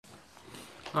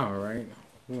All right.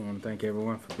 We want to thank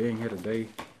everyone for being here today.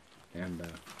 And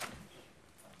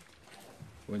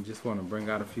we just want to bring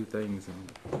out a few things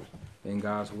in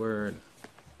God's Word.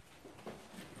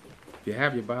 If you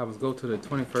have your Bibles, go to the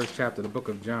 21st chapter of the book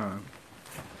of John.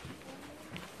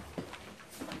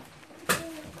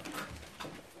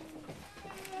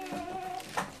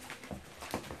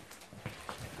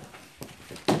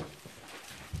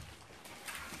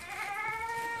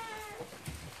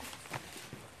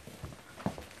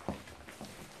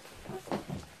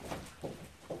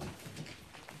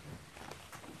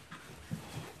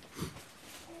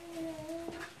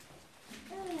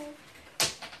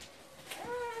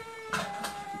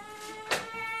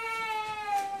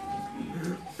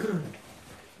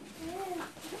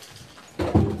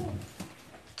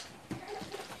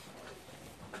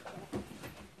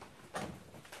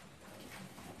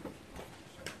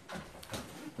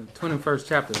 The 21st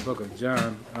chapter of the book of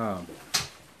John. How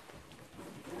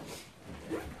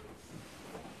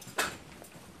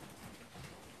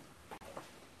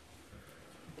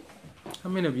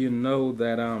many of you know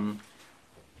that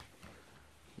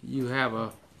you have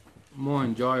a more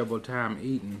enjoyable time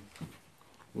eating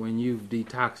when you've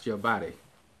detoxed your body?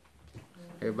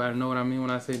 Everybody know what I mean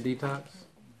when I say detox?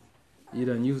 You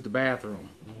done used the bathroom.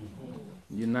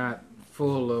 You're not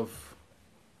full of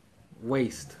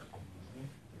waste.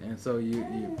 And so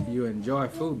you enjoy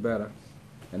food better.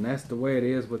 And that's the way it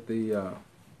is with the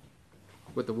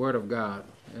Word of God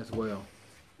as well.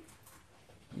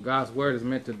 God's Word is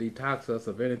meant to detox us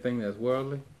of anything that's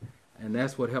worldly, and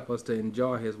that's what helps us to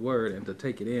enjoy His Word and to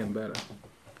take it in better.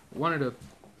 One of the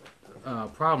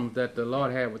problems that the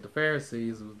Lord had with the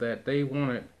Pharisees was that they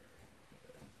wanted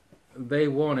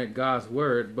God's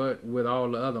Word, but with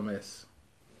all the other mess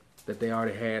that they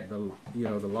already had, the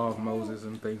law of Moses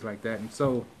and things like that,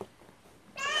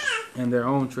 and their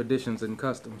own traditions and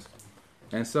customs.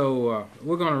 And so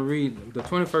we're going to read the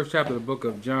 21st chapter of the book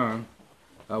of John.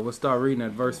 We'll start reading at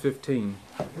verse 15.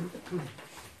 It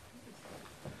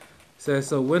says,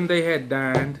 "So when they had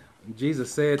dined,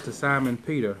 Jesus said to Simon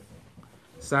Peter,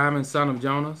 'Simon, son of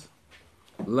Jonas,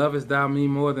 lovest thou me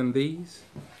more than these?'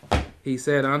 He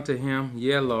said unto him,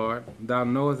 Yea, Lord, thou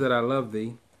knowest that I love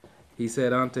thee. He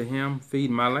said unto him, Feed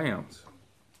my lambs.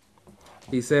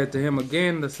 He said to him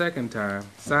again the second time,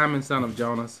 Simon, son of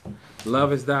Jonas,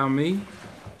 lovest thou me?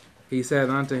 He said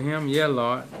unto him, Yea,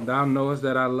 Lord, thou knowest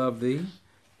that I love thee.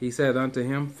 He said unto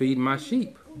him, Feed my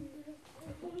sheep.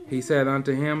 He said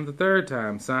unto him the third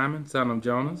time, Simon, son of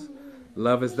Jonas,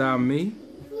 lovest thou me?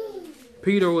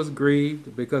 Peter was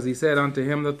grieved, because he said unto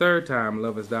him the third time,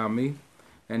 Lovest thou me?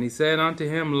 And he said unto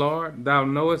him, Lord, thou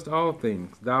knowest all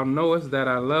things. Thou knowest that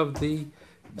I love thee.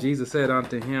 Jesus said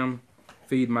unto him,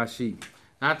 Feed my sheep."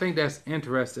 I think that's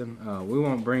interesting. We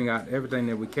won't bring out everything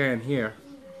that we can here.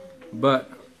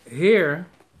 But here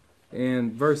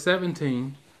in verse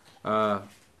 17,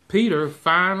 Peter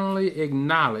finally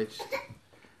acknowledged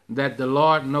that the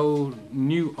Lord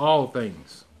knew all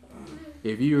things.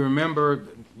 If you remember,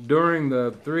 during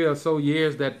the 3 or so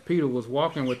years that Peter was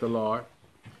walking with the Lord,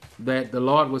 that the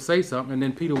Lord would say something and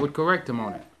then Peter would correct him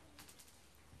on it.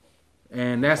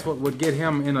 And that's what would get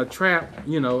him in a trap,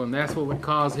 and that's what would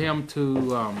cause him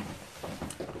to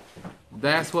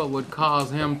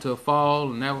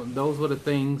fall, and those were the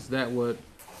things that would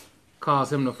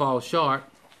cause him to fall short.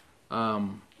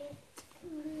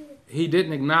 He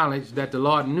didn't acknowledge that the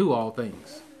Lord knew all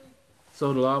things.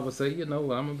 So the Lord would say, I'm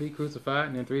going to be crucified,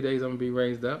 and in 3 days I'm going to be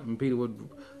raised up. And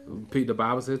the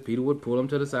Bible says Peter would pull him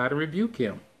to the side and rebuke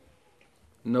him.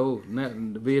 No,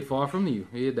 be it far from you.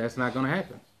 That's not going to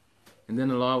happen. And then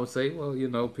the Lord would say, well,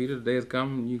 Peter, the day has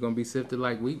come, you're going to be sifted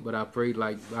like wheat, but I prayed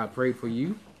for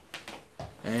you.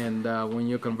 And when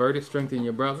you're converted, strengthen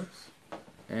your brothers.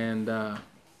 And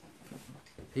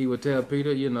he would tell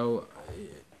Peter, you're not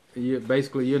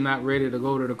ready to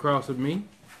go to the cross with me.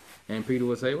 And Peter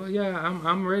would say, well, yeah,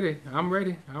 I'm ready. And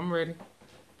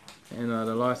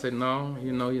the Lord said, no,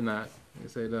 you're not. He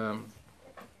said,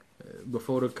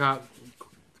 before the cock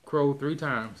crow 3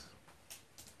 times,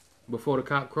 before the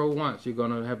cock crow once, you're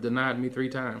going to have denied me 3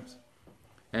 times.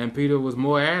 And Peter was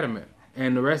more adamant.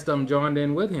 And the rest of them joined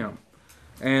in with him.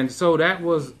 And so that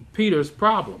was Peter's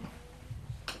problem.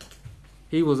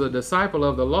 He was a disciple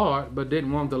of the Lord, but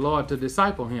didn't want the Lord to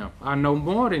disciple him. I know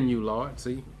more than you, Lord,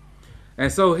 see?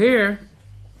 And so here,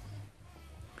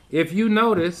 if you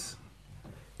notice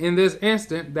in this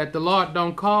instant that the Lord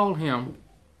don't call him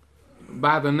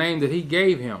by the name that he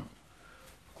gave him.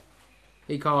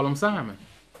 He called him Simon.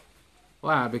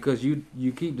 Why? Because you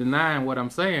keep denying what I'm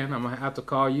saying. I'm going to have to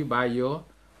call you by your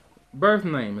birth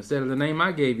name instead of the name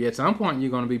I gave you. At some point,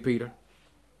 you're going to be Peter.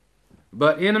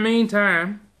 But in the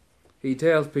meantime, he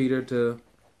tells Peter to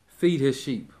feed his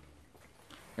sheep.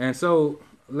 And so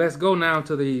let's go now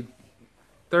to the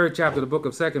 3rd chapter of the book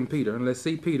of 2 Peter, and let's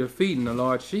see Peter feeding the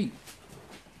Lord's sheep.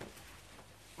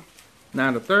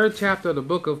 Now, the 3rd chapter of the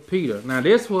book of Peter. Now,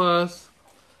 this was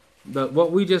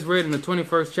what we just read in the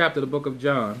 21st chapter of the book of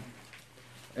John.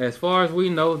 As far as we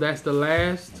know, that's the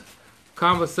last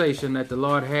conversation that the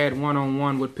Lord had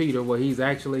one-on-one with Peter, where he's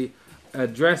actually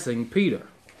addressing Peter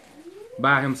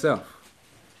by himself.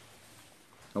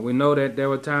 And we know that there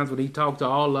were times when he talked to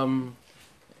all of them,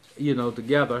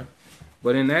 together.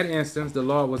 But in that instance, the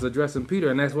Lord was addressing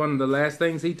Peter, and that's one of the last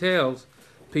things he tells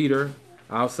Peter,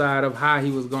 outside of how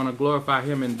he was going to glorify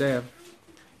him in death.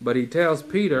 But he tells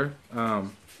Peter,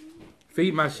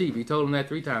 feed my sheep. He told him that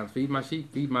 3 times. Feed my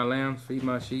sheep, feed my lambs, feed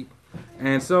my sheep.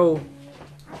 And so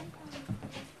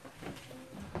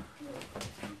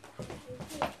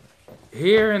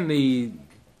here in the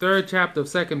 3rd chapter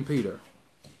of 2 Peter,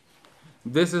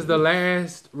 this is the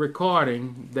last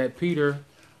recording that Peter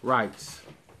writes.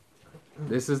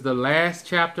 This is the last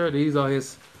chapter. These are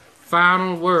his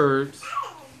final words.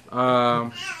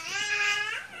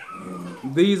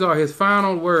 These are his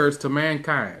final words to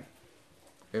mankind.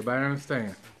 Everybody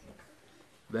understand?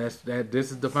 This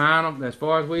is the final, as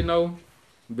far as we know,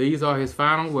 these are his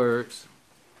final words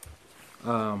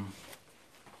to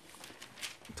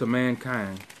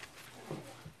mankind.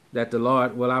 That the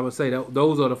Lord, I would say that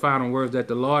those are the final words that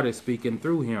the Lord is speaking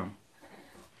through him.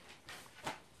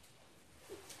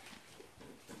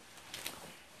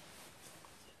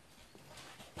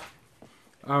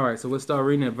 All right, so we'll start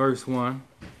reading at verse 1.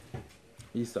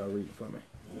 You start reading for me.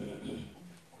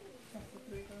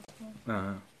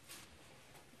 Uh-huh.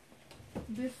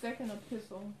 This second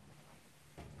epistle,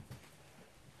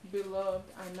 beloved,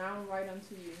 I now write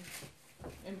unto you,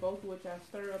 in both which I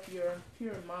stir up your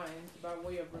pure minds by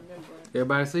way of remembrance.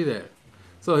 Everybody see that?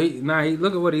 So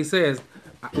look at what he says,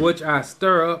 which I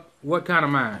stir up, what kind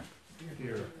of mind?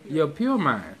 Pure. Your pure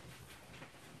mind.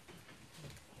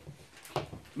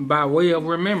 By way of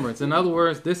remembrance. In other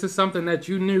words, this is something that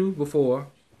you knew before,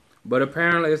 but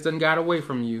apparently it's done got away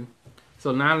from you.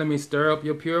 So now let me stir up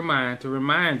your pure mind to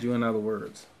remind you, in other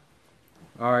words.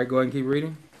 All right, go ahead and keep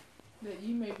reading. That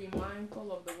you may be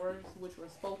mindful of the words which were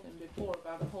spoken before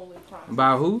by the holy prophets.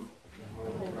 By who?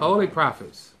 Holy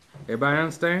prophets. Everybody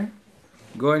understand?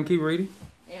 Go ahead and keep reading.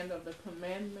 And of the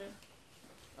commandment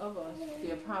of us,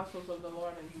 the apostles of the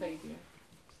Lord and Savior.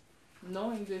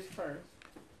 Knowing this first.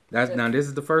 Now this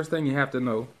is the first thing you have to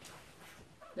know.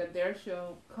 That there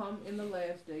shall come in the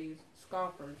last days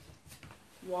scoffers,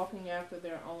 walking after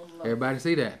their own lust. Everybody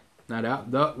see that? Now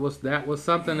that was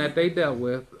something that they dealt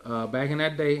with back in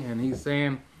that day, and he's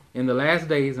saying in the last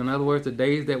days, in other words, the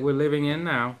days that we're living in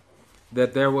now,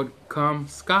 that there would come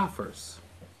scoffers.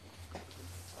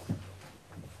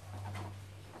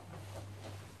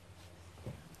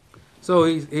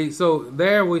 So so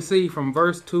there we see from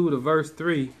verse 2 to verse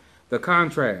 3 the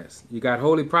contrast. You got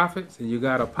holy prophets and you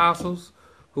got apostles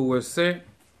who were sent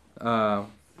by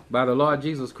the Lord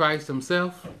Jesus Christ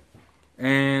himself.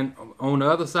 And on the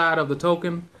other side of the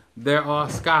token, there are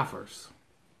scoffers.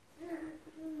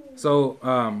 So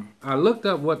I looked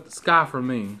up what scoffer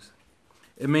means.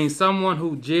 It means someone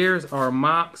who jeers or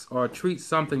mocks or treats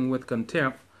something with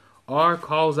contempt or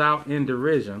calls out in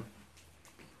derision.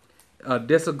 A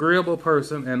disagreeable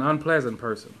person, an unpleasant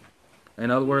person. In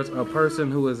other words, a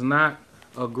person who is not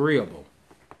agreeable.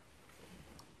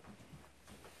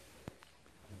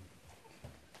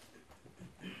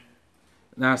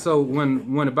 Now, so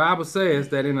when the Bible says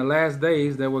that in the last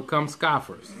days there will come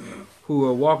scoffers who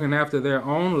are walking after their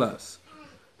own lusts,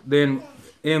 then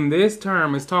in this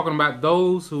term it's talking about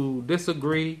those who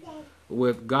disagree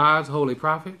with God's holy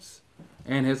prophets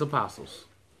and his apostles.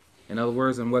 In other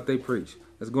words, in what they preach.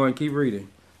 Let's go and keep reading.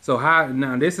 So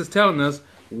now this is telling us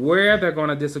where they're going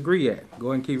to disagree at. Go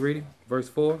ahead and keep reading. Verse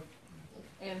 4.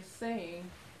 And saying,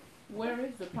 where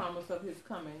is the promise of his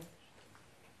coming?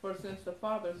 For since the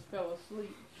fathers fell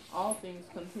asleep, all things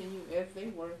continue as they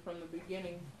were from the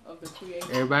beginning of the creation.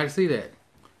 Everybody see that?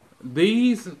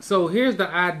 So here's the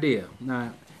idea.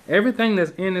 Now, everything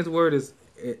that's in his word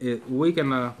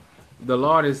the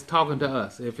Lord is talking to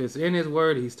us. If it's in his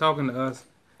word, he's talking to us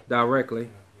directly.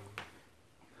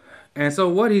 And so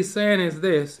what he's saying is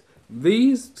this: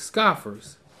 these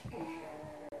scoffers,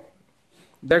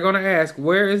 they're going to ask,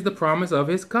 where is the promise of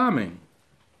his coming?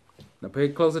 Now pay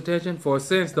close attention. For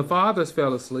since the fathers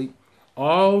fell asleep,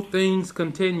 all things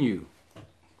continue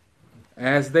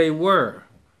as they were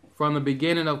from the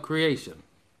beginning of creation.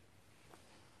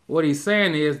 What he's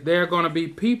saying is there are going to be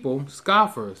people,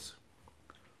 scoffers,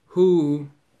 who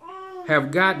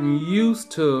have gotten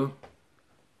used to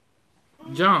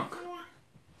junk.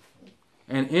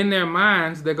 And in their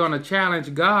minds, they're going to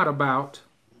challenge God about,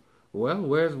 well,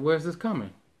 where's this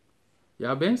coming?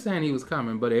 Y'all been saying he was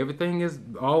coming, but everything has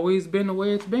always been the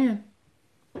way it's been.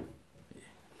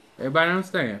 Everybody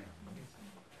understand?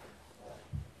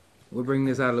 We'll bring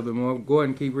this out a little bit more. Go ahead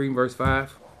and keep reading verse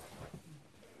 5.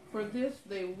 For this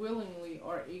they willingly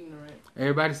are ignorant.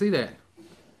 Everybody see that?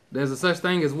 There's a such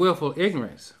thing as willful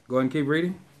ignorance. Go ahead and keep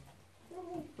reading.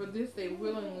 For this they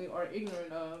willingly are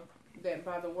ignorant of, that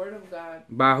by the word of God.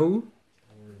 By who?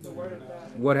 The word of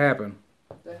God. What happened?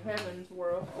 The heavens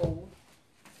were of old,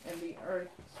 and the earth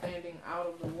standing out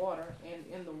of the water and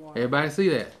in the water. Everybody see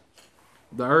that?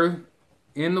 The earth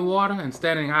in the water and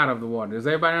standing out of the water. Does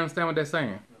everybody understand what they're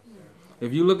saying?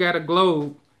 If you look at a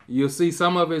globe, you'll see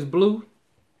some of it's blue,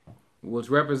 which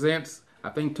represents, I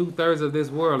think, 2/3 of this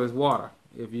world is water,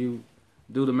 if you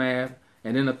do the math,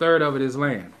 and then 1/3 of it is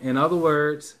land. In other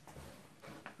words,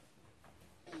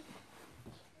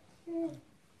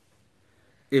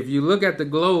 if you look at the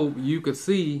globe, you could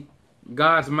see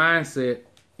God's mindset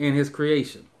in his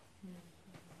creation.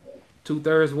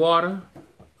 2/3 water,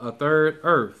 1/3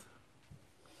 earth.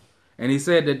 And he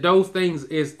said that those things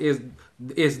is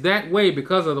that way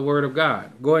because of the word of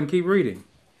God. Go ahead and keep reading.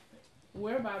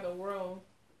 Whereby the world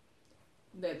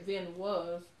that then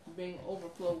was, being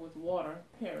overflowed with water,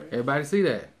 perished. Everybody see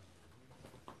that?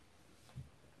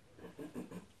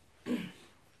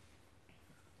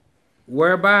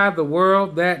 Whereby the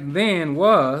world that then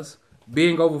was,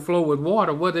 being overflowed with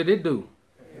water, what did it do?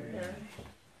 Perished.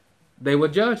 They were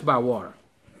judged by water.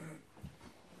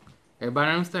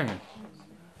 Everybody understand?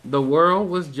 The world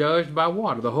was judged by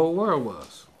water. The whole world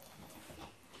was.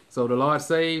 So the Lord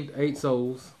saved 8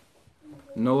 souls.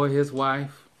 Noah, his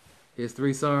wife, his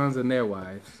 3 sons, and their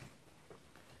wives.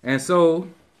 And so,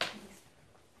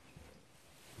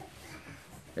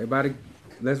 everybody,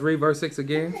 let's read verse 6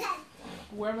 again.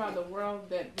 Whereby the world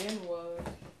that then was,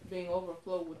 being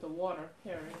overflowed with the water,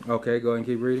 perished. Okay, go ahead and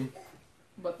keep reading.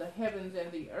 But the heavens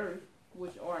and the earth,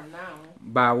 which are now,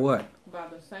 by what? by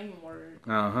the same word,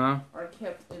 are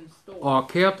kept in store. Are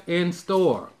kept in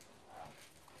store.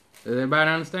 Does everybody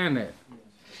understand that?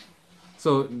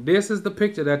 So this is the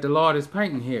picture that the Lord is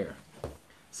painting here.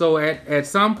 So at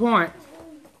some point,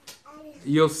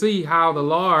 you'll see how the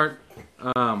Lord,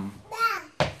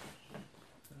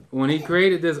 when he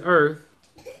created this earth,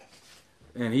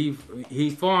 and he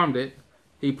formed it,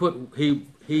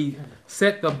 he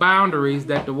set the boundaries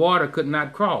that the water could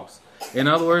not cross. In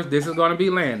other words, this is going to be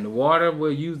land. The water,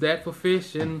 will use that for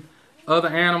fish and other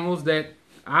animals that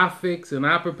I fix and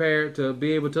I prepare to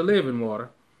be able to live in water.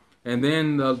 And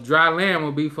then the dry land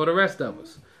will be for the rest of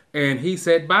us. And he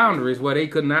set boundaries where they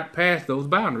could not pass those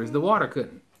boundaries. The water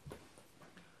couldn't.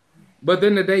 But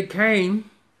then the day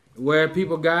came where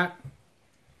people got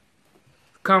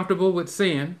comfortable with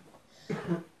sin.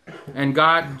 And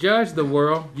God judged the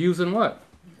world using what?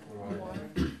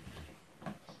 Water.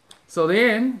 So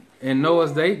then, in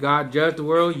Noah's day, God judged the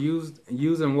world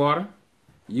using water,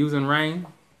 using rain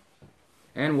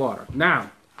and water.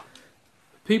 Now,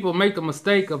 people make the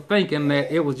mistake of thinking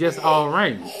that it was just all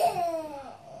rain.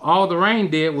 All the rain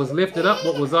did was lifted up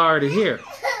what was already here.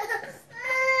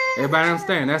 Everybody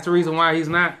understand? That's the reason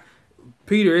why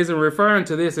Peter isn't referring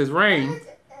to this as rain.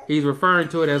 He's referring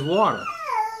to it as water.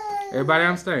 Everybody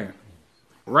understand?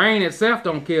 Rain itself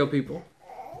don't kill people.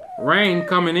 Rain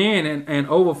coming in and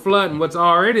overflooding what's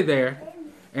already there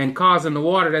and causing the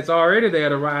water that's already there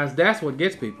to rise, that's what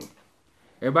gets people.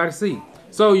 Everybody see?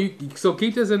 So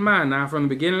keep this in mind now. From the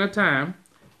beginning of time,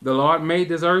 the Lord made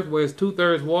this earth where it's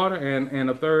 2/3 water and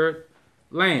 1/3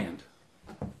 land.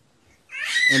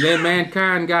 And then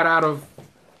mankind got out of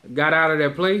their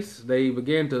place. They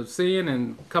began to sin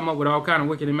and come up with all kind of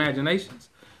wicked imaginations.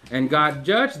 And God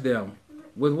judged them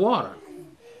with water,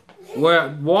 where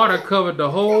water covered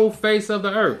the whole face of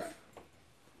the earth.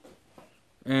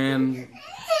 And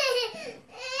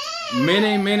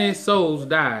many, many souls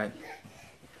died.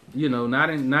 You know,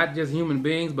 not just human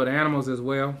beings, but animals as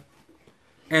well.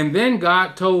 And then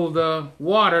God told the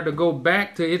water to go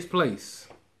back to its place.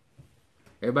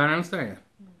 Everybody understand?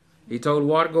 He told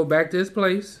water to go back to its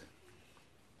place.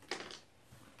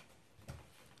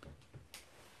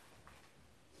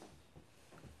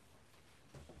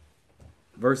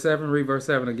 Verse 7, read verse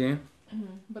 7 again.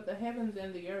 But the heavens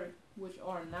and the earth, which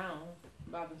are now,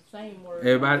 by the same word.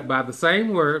 Everybody, by the same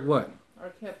word, what?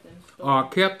 Are kept in store. Are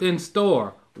kept in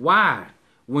store. Why?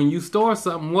 When you store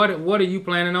something, what are you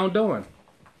planning on doing?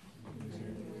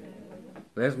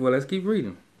 Let's keep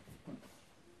reading.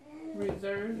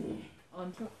 Reserved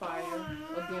unto fire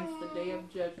against the day of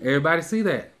judgment. Everybody see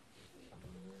that?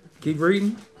 Keep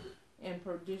reading. And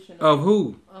perdition of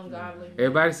who? Ungodly men.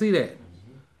 Everybody see that?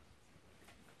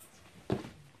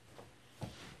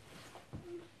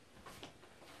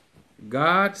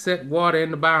 God set water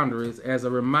in the boundaries as a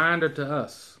reminder to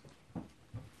us.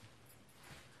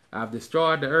 I've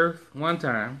destroyed the earth one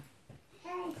time.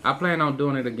 I plan on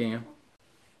doing it again.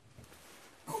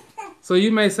 So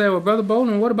you may say, well, Brother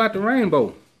Bolden, what about the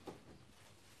rainbow?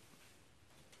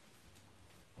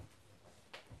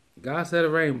 God set a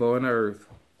rainbow in the earth.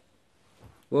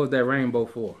 What was that rainbow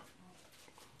for?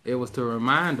 It was to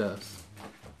remind us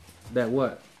that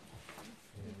what?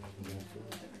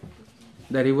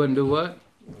 That he wouldn't do what?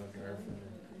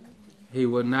 He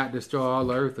would not destroy all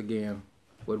the earth again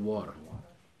with water.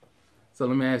 So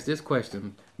let me ask this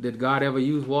question. Did God ever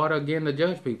use water again to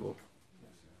judge people?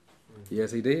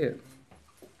 Yes, he did.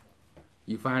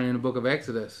 You find it in the book of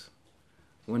Exodus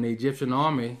when the Egyptian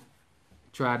army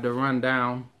tried to run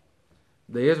down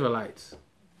the Israelites.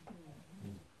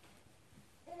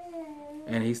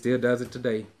 And he still does it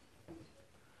today.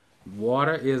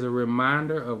 Water is a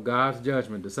reminder of God's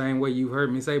judgment. The same way you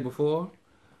heard me say before,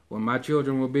 when my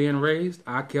children were being raised,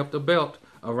 I kept a belt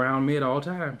around me at all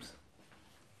times.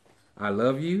 I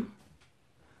love you,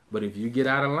 but if you get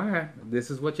out of line,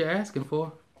 this is what you're asking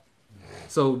for.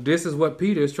 So this is what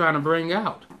Peter is trying to bring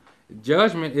out.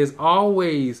 Judgment is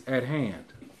always at hand.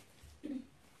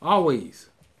 Always.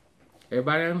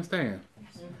 Everybody understand?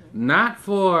 Not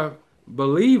for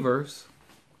believers,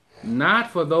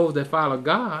 not for those that follow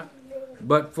God,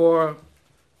 but for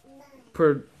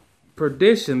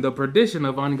perdition, the perdition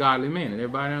of ungodly men.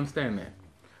 Everybody understand that?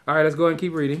 All right, let's go ahead and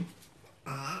keep reading.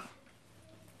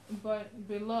 But,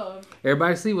 beloved...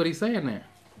 Everybody see what he's saying there?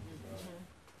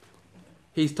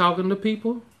 He's talking to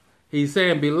people. He's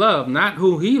saying, beloved, not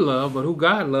who he loved, but who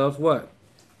God loves, what?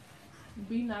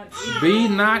 Be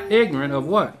not ignorant of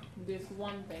what? This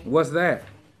one thing. What's that?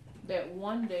 That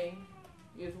one day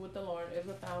is with the Lord as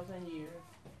 1,000 years,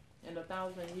 and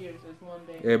 1,000 years is one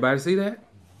day. Everybody see that?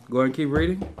 Go ahead and keep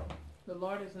reading. The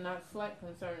Lord is not slack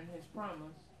concerning his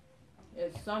promise,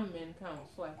 as some men count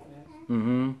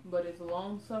slackness, but is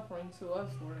long-suffering to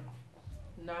usward,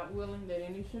 not willing that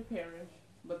any should perish,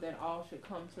 but that all should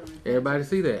come to repentance. Everybody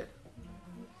see that?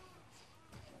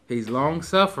 He's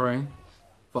long-suffering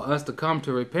for us to come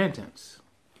to repentance.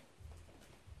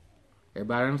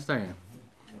 Everybody understand?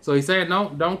 So he's saying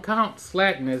don't count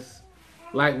slackness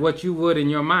like what you would in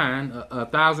your mind.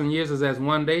 1,000 years is as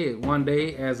one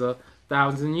day as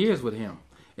 1,000 years with him.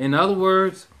 In other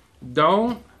words,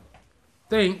 don't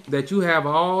think that you have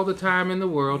all the time in the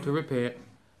world to repent,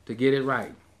 to get it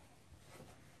right.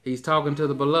 He's talking to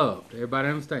the beloved. Everybody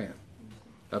understand?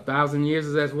 1,000 years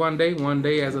is as one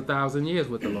day as 1,000 years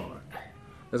with the Lord.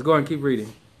 Let's go and keep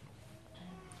reading.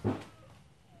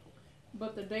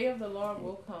 But the day of the Lord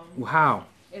will come. How?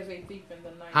 As a thief in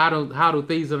the night. How do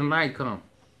thieves in the night come?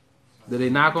 Do they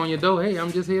knock on your door? Hey,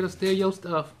 I'm just here to steal your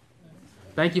stuff.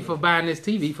 Thank you for buying this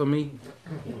TV for me.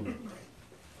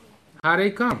 How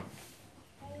they come?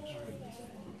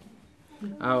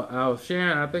 I was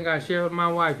sharing. I think I shared with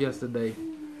my wife yesterday.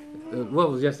 What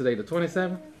was yesterday? The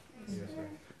 27th. Yes,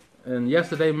 sir. And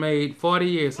yesterday made 40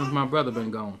 years since my brother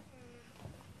been gone.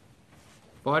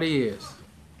 40 years.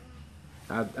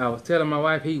 I was telling my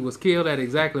wife he was killed at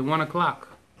exactly 1 o'clock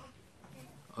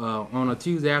on a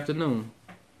Tuesday afternoon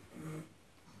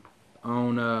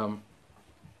on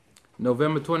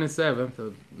November 27th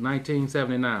of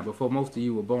 1979, before most of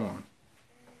you were born.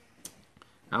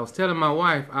 I was telling my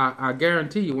wife, I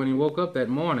guarantee you when he woke up that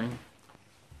morning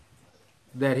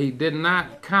that he did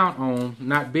not count on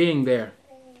not being there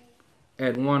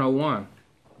at 1:01.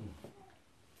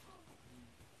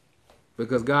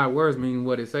 Because God's words mean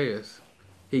what it says.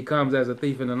 He comes as a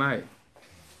thief in the night.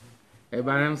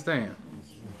 Everybody understand?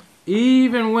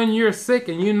 Even when you're sick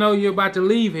and you know you're about to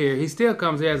leave here, he still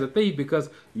comes here as a thief because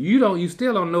you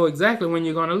still don't know exactly when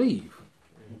you're going to leave.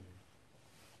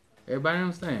 Everybody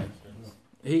understand?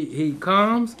 He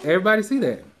comes, everybody see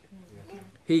that?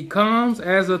 He comes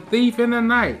as a thief in the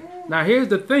night. Now here's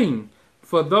the thing.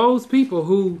 For those people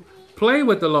who play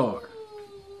with the Lord,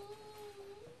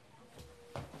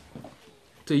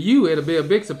 to you it'll be a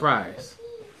big surprise.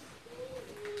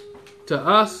 To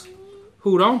us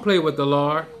who don't play with the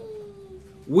Lord,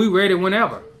 we ready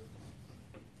whenever.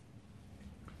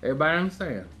 Everybody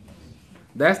understand?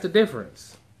 That's the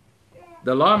difference.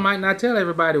 The Lord might not tell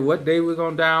everybody what day we're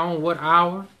going to die on, what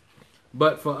hour.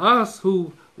 But for us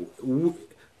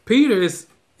Peter is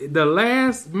the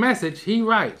last message he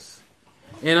writes.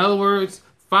 In other words,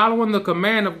 following the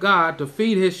command of God to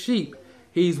feed his sheep,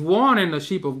 he's warning the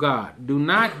sheep of God. Do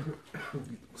not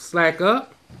slack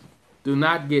up. Do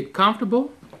not get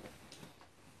comfortable.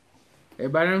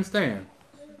 Everybody understand?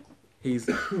 He's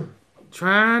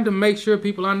trying to make sure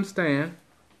people understand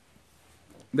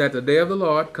that the day of the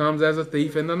Lord comes as a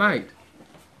thief in the night.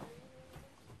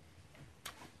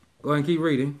 Go ahead and keep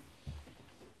reading.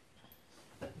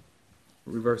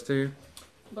 Verse 10.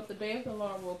 But the day of the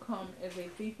Lord will come as a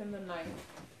thief in the night,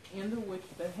 in the which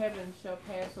the heavens shall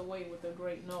pass away with a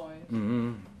great noise,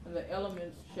 and the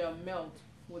elements shall melt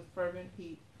with fervent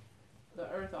heat. The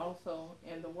earth also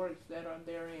and the works that are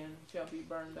therein shall be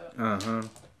burned up.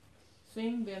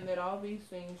 Seeing then that all these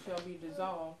things shall be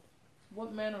dissolved,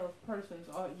 what manner of persons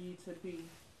ought ye to be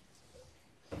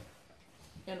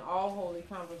in all holy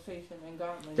conversation and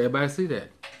godliness? Everybody see that?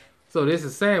 So this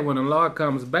is saying when the Lord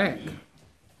comes back,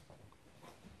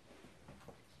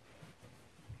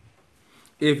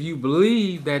 if you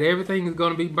believe that everything is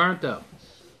going to be burnt up,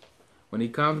 when he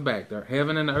comes back, the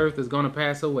heaven and the earth is going to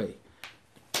pass away.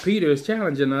 Peter is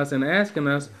challenging us and asking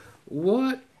us,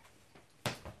 what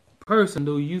person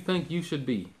do you think you should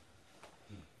be?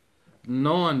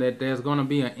 Knowing that there's going to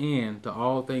be an end to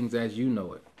all things as you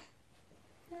know it.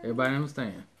 Everybody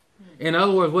understand? In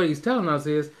other words, what he's telling us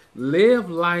is, live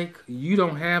like you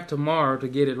don't have tomorrow to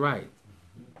get it right.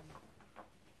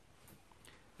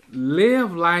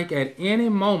 Live like at any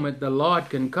moment the Lord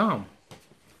can come.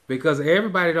 Because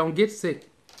everybody don't get sick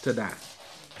to die.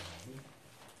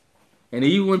 And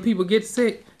even when people get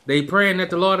sick, they praying that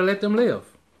the Lord will let them live.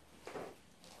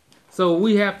 So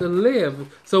we have to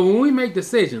live. So when we make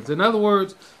decisions, in other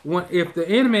words, if the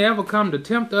enemy ever come to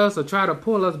tempt us or try to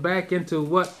pull us back into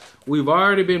what we've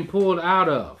already been pulled out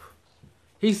of,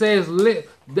 he says,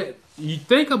 you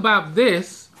think about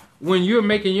this when you're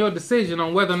making your decision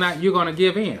on whether or not you're going to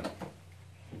give in.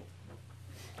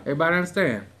 Everybody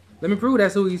understand? Let me prove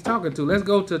that's who he's talking to. Let's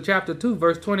go to chapter 2,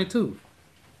 verse 22.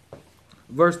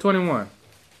 Verse 21.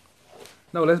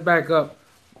 No, let's back up.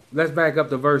 Let's back up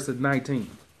to verse 19.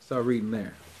 Start reading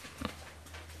there.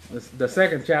 The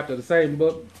second chapter of the same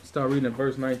book. Start reading at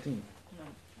verse 19.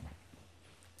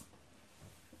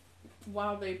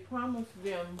 While they promise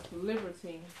them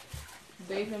liberty,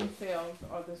 they themselves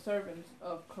are the servants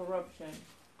of corruption.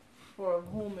 For of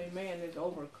whom a man is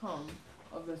overcome,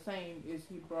 of the same is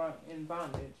he brought in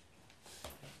bondage.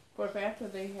 For if after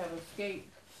they have escaped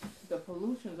the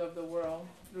pollutions of the world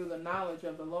through the knowledge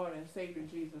of the Lord and Savior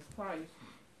Jesus Christ,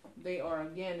 they are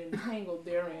again entangled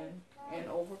therein and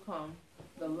overcome,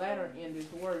 the latter end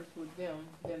is worse with them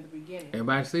than the beginning.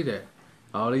 Everybody see that?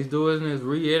 All he's doing is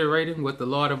reiterating what the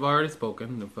Lord have already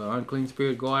spoken. If an unclean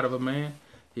spirit go out of a man,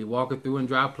 he walketh through in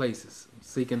dry places,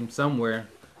 seeking somewhere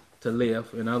to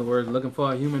live. In other words, looking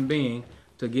for a human being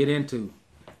to get into.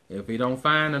 If he don't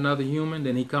find another human,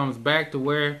 then he comes back to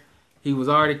where he was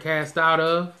already cast out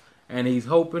of, and he's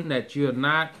hoping that you're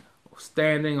not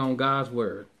standing on God's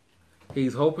word.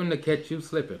 He's hoping to catch you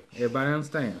slipping. Everybody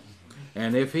understand?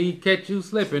 And if he catch you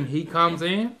slipping, he comes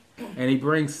in and he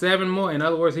brings 7 more. In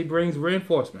other words, he brings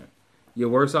reinforcement. You're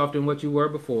worse off than what you were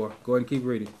before. Go ahead and keep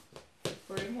reading.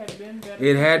 For it had been better.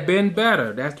 It had been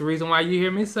better. That's the reason why you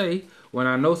hear me say, when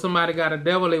I know somebody got a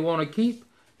devil they want to keep,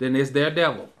 then it's their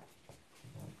devil.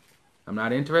 I'm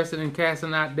not interested in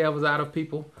casting out devils out of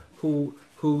people who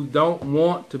don't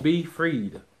want to be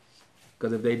freed.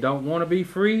 Because if they don't want to be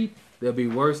freed, they'll be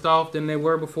worse off than they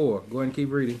were before. Go ahead and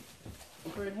keep reading.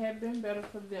 For it had been better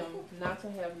for them not to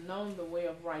have known the way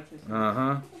of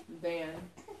righteousness than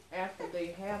after they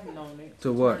have known it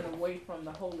to what? Turn away from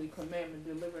the holy commandment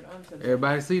delivered unto them.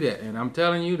 Everybody see that. And I'm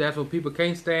telling you, that's what people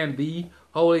can't stand, the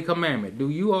holy commandment. Do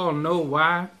you all know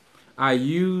why I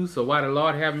use, or why the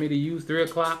Lord have me to use 3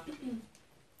 o'clock?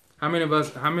 How many of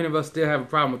us still have a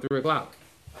problem with 3 o'clock?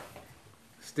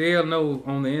 Still know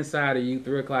on the inside of you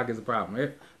 3 o'clock is a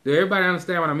problem. Do everybody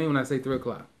understand what I mean when I say 3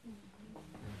 o'clock?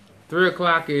 3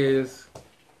 o'clock is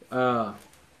the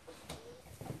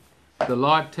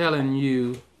Lord telling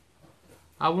you,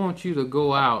 I want you to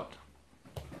go out.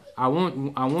 I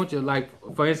want you, like,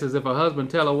 for instance, if a husband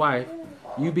tell a wife,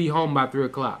 you be home by 3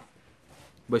 o'clock,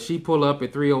 but she pull up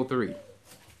at 3:03.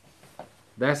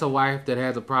 That's a wife that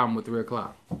has a problem with 3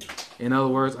 o'clock. In other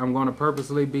words, I'm going to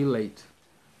purposely be late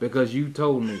because you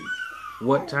told me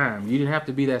what time. You didn't have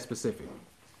to be that specific.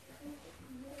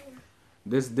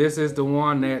 This is the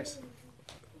one that's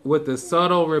with the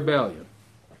subtle rebellion.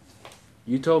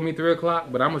 You told me 3 o'clock,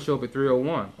 but I'm going to show up at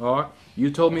 3:01. Or you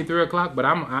told me 3 o'clock, but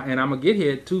I'm going to get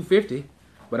here at 2:50,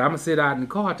 but I'm going to sit out in the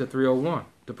car to 3:01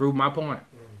 to prove my point.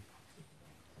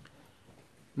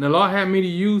 And the Lord had me to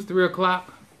use 3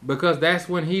 o'clock because that's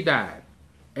when he died,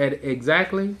 at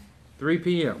exactly 3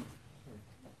 p.m.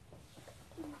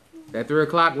 That 3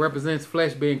 o'clock represents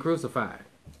flesh being crucified.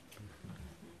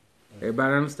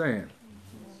 Everybody understand?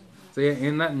 See,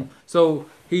 and nothing. So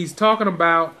he's talking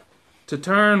about to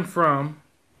turn from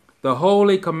the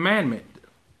holy commandment.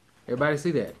 Everybody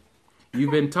see that?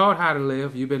 You've been taught how to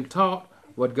live. You've been taught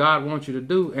what God wants you to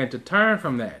do, and to turn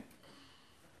from that.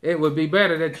 It would be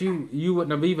better that you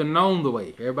wouldn't have even known the way.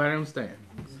 Everybody understand?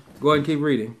 Go ahead and keep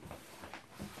reading.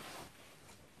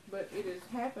 But it has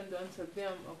happened unto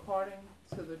them according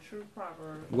to the true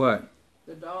proverb. What?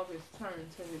 The dog is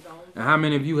turned to his own. And how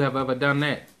many of you have ever done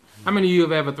that? How many of you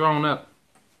have ever thrown up?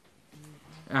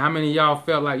 And how many of y'all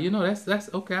felt like,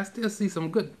 that's okay, I still see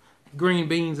some good green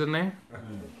beans in there.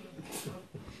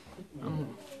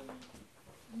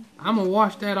 I'm going to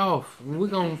wash that off. We're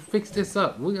going to fix this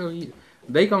up.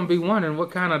 They going to be wondering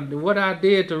what I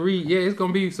did to read. Yeah, it's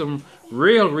going to be some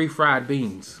real refried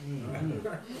beans.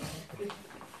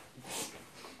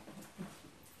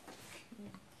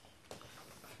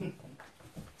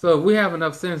 So if we have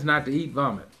enough sense not to eat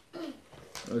vomit,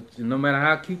 no matter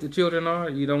how cute the children are,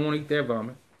 you don't want to eat their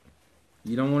vomit.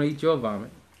 You don't want to eat your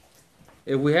vomit.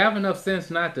 If we have enough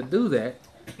sense not to do that,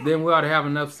 then we ought to have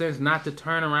enough sense not to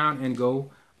turn around and go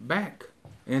back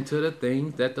into the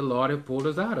things that the Lord has pulled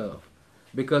us out of.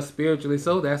 Because spiritually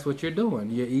so, that's what you're doing.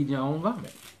 You're eating your own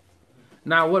vomit.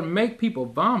 Now, what make people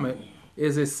vomit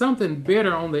is it's something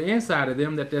bitter on the inside of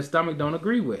them that their stomach don't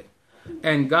agree with.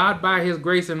 And God, by his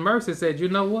grace and mercy, said, you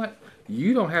know what?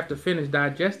 You don't have to finish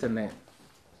digesting that.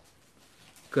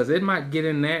 Because it might get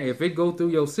in there. If it go through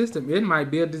your system, it might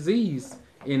be a disease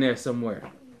in there somewhere.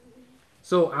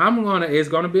 So it's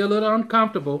gonna be a little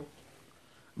uncomfortable,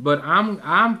 but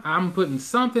I'm putting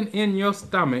something in your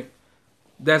stomach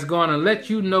that's gonna let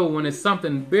you know when it's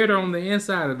something bitter on the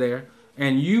inside of there,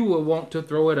 and you will want to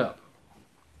throw it up.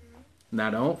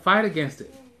 Now don't fight against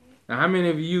it. Now how many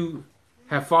of you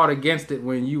have fought against it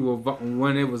when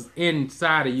it was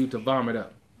inside of you to vomit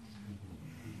up?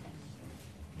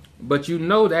 But you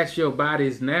know that's your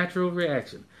body's natural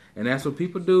reaction. And that's what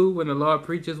people do when the Lord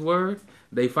preaches word.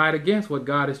 They fight against what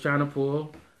God is trying to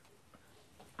pull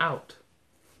out.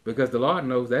 Because the Lord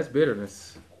knows that's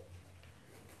bitterness.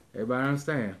 Everybody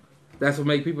understand? That's what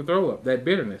makes people throw up, that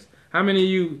bitterness. How many of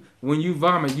you, when you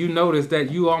vomit, you notice that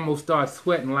you almost start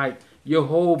sweating like your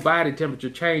whole body temperature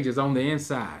changes on the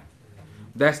inside?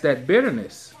 That's that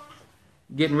bitterness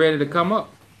getting ready to come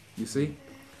up, you see?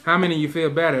 How many of you feel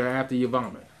better after you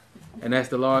vomit? And that's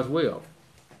the Lord's will.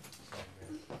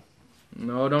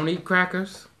 No, don't eat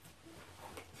crackers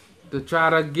to try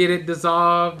to get it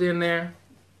dissolved in there.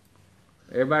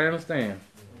 Everybody understand?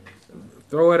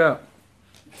 Throw it up.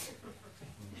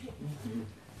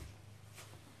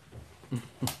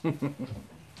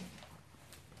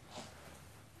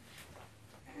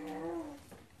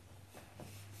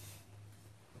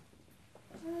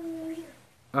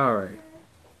 All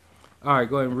right,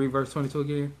 go ahead and read verse 22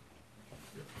 again.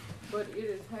 But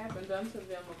it has happened unto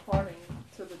them according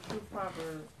to the true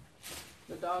proverb.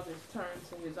 The dog is turned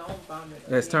to his own vomit.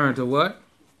 That's turned to what?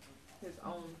 His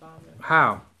own vomit.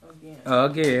 How?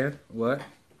 Again. What?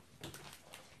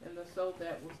 And the soul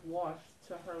that was washed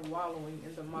to her wallowing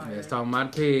in the mire. That's talking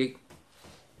about pig.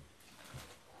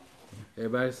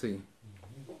 Everybody see.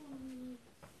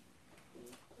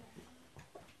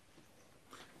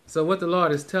 So what the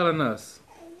Lord is telling us,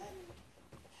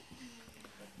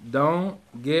 don't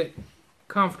get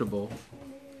comfortable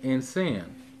in sin.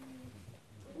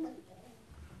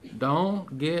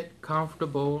 Don't get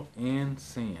comfortable in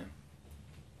sin.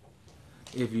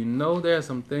 If you know there's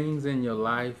some things in your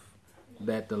life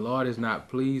that the Lord is not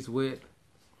pleased with,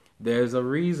 there's a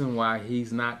reason why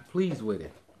he's not pleased with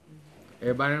it.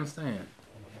 Everybody understand?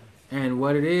 And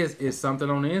what it is something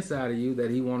on the inside of you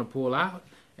that he want to pull out,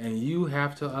 and you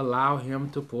have to allow him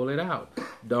to pull it out.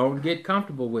 Don't get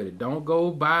comfortable with it. Don't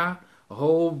go buy a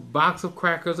whole box of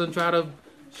crackers and try to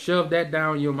shove that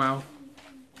down your mouth.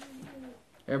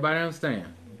 Everybody understand?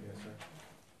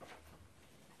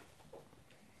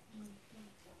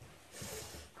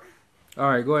 All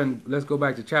right, go ahead and let's go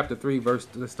back to chapter 3,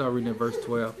 let's start reading at verse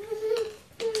 12.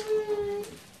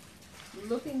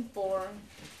 Looking for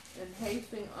and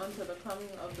hasting unto the coming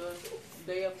of the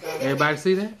day of God. Everybody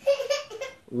see that?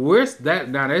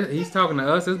 He's talking to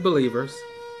us as believers.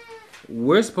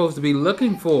 We're supposed to be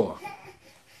looking for.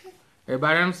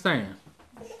 Everybody understand?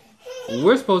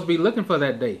 We're supposed to be looking for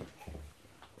that day.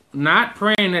 Not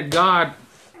praying that God,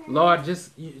 Lord,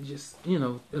 just a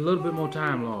little bit more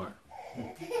time, Lord.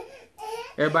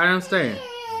 Everybody understand?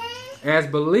 As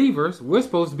believers, we're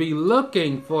supposed to be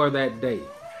looking for that day.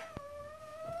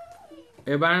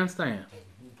 Everybody understand?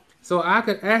 So I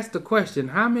could ask the question,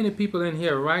 how many people in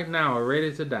here right now are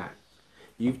ready to die?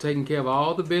 You've taken care of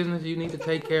all the business you need to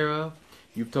take care of.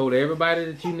 You've told everybody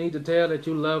that you need to tell that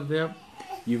you love them.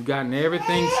 You've gotten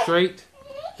everything straight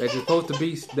that's supposed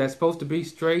to be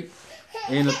straight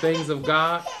in the things of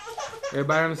God.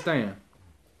 Everybody understand?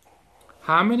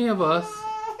 How many of us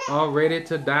are ready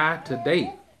to die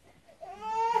today?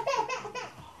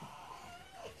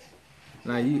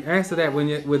 Now you answer that when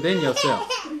you're within yourself.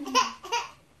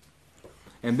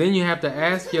 And then you have to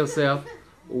ask yourself,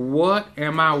 what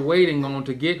am I waiting on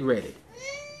to get ready?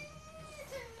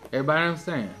 Everybody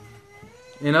understand?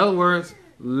 In other words,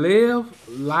 live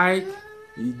like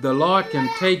the Lord can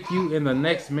take you in the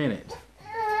next minute.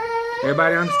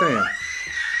 Everybody understand?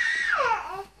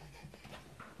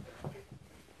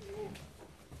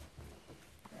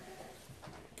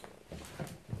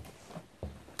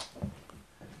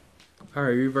 All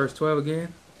right, read verse 12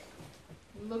 again.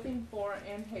 Looking for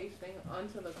and hasting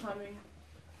unto the coming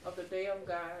of the day of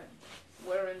God,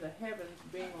 wherein the heavens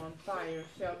being on fire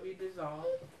shall be dissolved,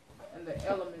 and the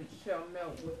elements shall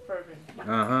melt with fervent heat.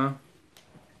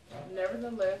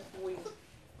 Nevertheless, we,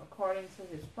 according to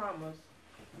his promise,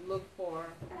 look for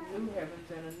new heavens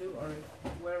and a new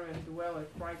earth, wherein dwelleth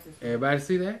righteousness. Everybody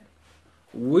see that?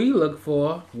 We look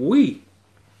for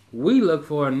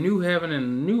a new heaven and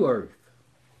a new earth,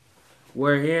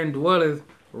 wherein dwelleth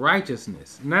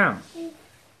righteousness. Now,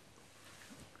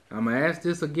 I'm going to ask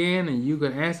this again, and you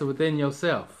can answer within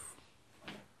yourself.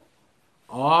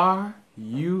 Are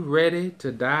you ready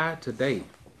to die today?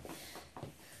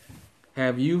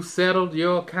 Have you settled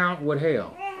your account with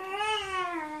hell?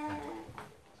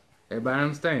 Everybody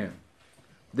understand?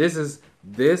 This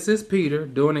is Peter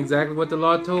doing exactly what the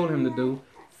Lord told him to do,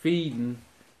 feeding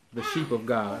the sheep of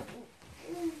God.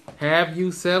 Have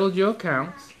you settled your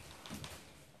accounts?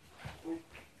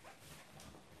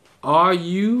 Are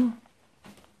you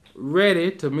ready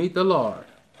to meet the Lord?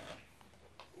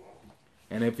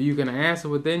 And if you can answer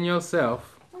within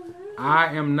yourself, I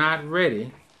am not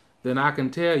ready, then I can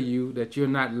tell you that you're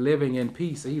not living in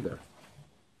peace either.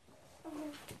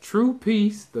 True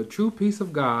peace, the true peace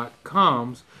of God,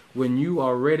 comes when you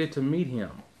are ready to meet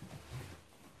him.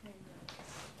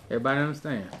 Everybody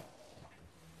understand?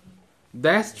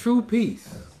 That's true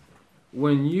peace.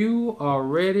 When you are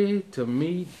ready to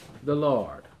meet the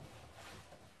Lord.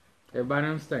 Everybody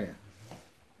understand?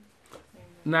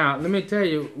 Now, let me tell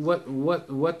you what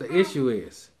the issue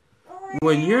is.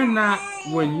 When you're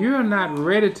not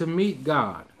ready to meet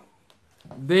God,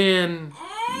 then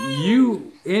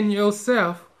you in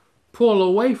yourself pull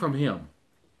away from him.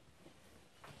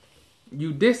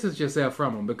 You distance yourself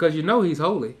from him because you know he's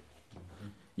holy.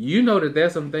 You know that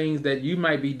there's some things that you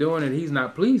might be doing that he's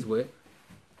not pleased with,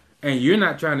 and you're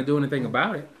not trying to do anything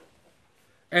about it.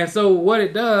 And so what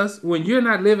it does, when you're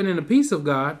not living in the peace of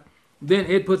God, then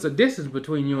it puts a distance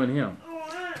between you and him.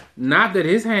 Not that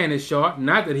his hand is short,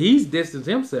 not that he's distanced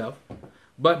himself,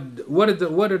 but what did the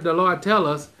Lord tell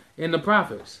us in the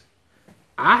prophets?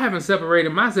 I haven't separated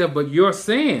myself, but your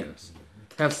sins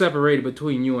have separated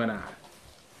between you and I.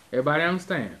 Everybody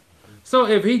understand? So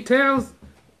if he tells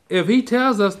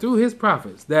us through his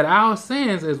prophets that our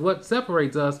sins is what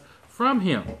separates us from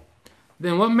him,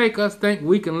 then what make us think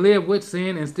we can live with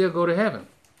sin and still go to heaven?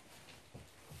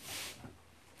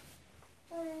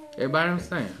 Everybody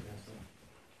understand?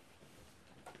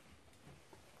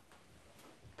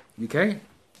 You can't.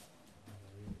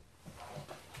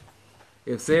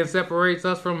 If sin separates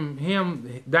us from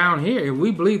him down here, if we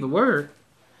believe the word,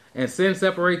 and sin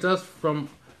separates us from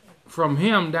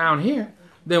him down here,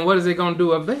 then what is it going to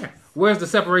do up there? Where's the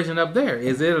separation up there?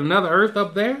 Is it another earth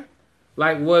up there?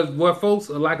 Like where folks,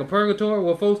 like a purgatory,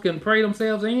 where folks can pray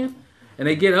themselves in and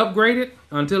they get upgraded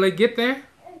until they get there?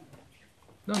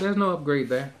 No, there's no upgrade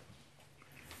there.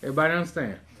 Everybody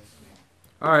understand?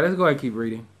 All right, let's go ahead and keep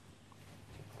reading.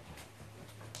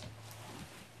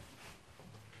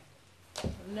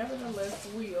 Nevertheless,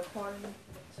 we, according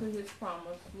to his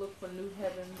promise, look for new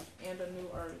heavens and a new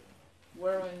earth,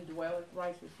 wherein dwelleth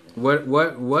righteousness.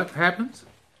 What happens?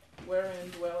 Wherein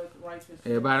dwelleth righteousness.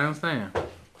 Everybody understand?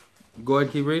 Go ahead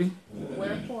and keep reading.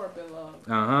 Wherefore,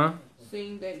 beloved,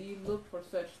 seeing that ye look for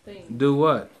such things, do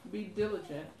what? Be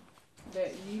diligent,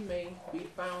 that ye may be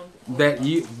found. That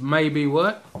ye may be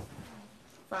what?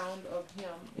 Found of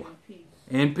him in peace.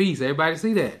 In peace. Everybody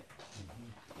see that?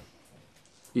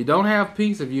 You don't have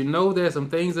peace if you know there's some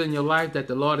things in your life that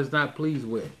the Lord is not pleased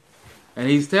with. And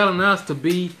he's telling us to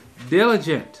be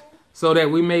diligent so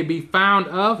that we may be found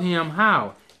of him.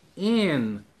 How?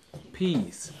 In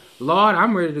peace. Lord,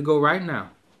 I'm ready to go right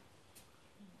now.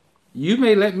 You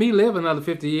may let me live another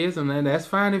 50 years, and then that's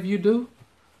fine if you do.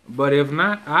 But if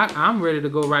not, I'm ready to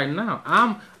go right now.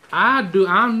 I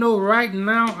know right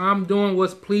now I'm doing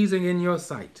what's pleasing in your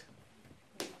sight.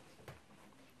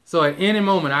 So at any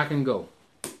moment I can go.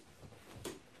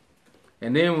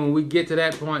 And then when we get to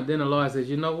that point, then the Lord says,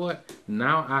 you know what?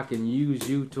 Now I can use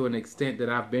you to an extent that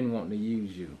I've been wanting to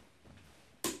use you.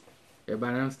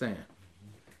 Everybody understand?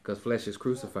 Because flesh is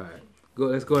crucified.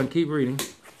 Let's go and keep reading.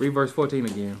 Read verse 14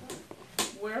 again.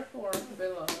 Wherefore,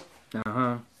 beloved,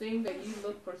 seeing that ye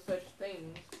look for such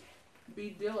things,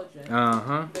 be diligent,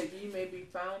 that ye may be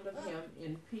found of him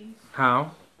in peace.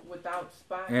 How? Without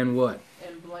spot. And what?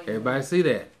 And blame. Everybody see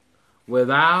that?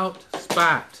 Without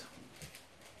spot.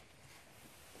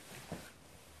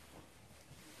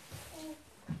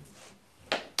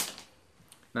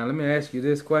 Now let me ask you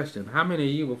this question. How many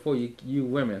of you before you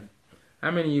women,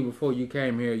 how many of you before you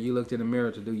came here, you looked in the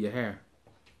mirror to do your hair?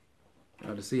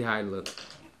 Or to see how it looks?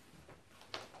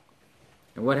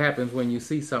 And what happens when you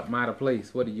see something out of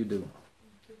place? What do?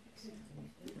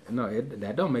 No,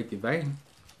 that don't make you vain.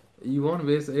 You want to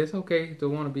be, it's okay to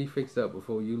want to be fixed up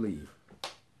before you leave.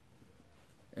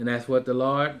 And that's what the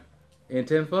Lord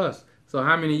intends for us. So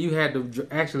how many of you had to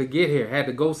actually get here, had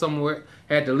to go somewhere,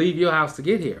 had to leave your house to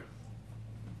get here?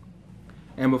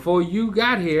 And before you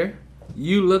got here,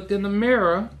 you looked in the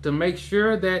mirror to make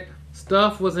sure that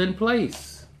stuff was in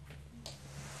place.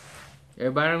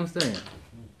 Everybody understand?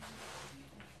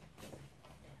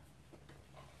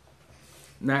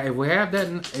 Now, if we have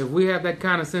that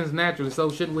kind of sense naturally, so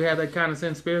shouldn't we have that kind of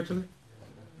sense spiritually?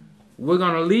 We're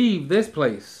going to leave this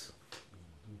place.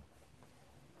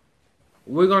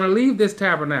 We're going to leave this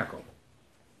tabernacle.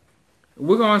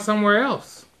 We're going somewhere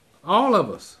else. All of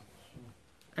us.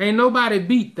 Ain't nobody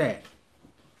beat that.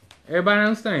 Everybody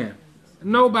understand?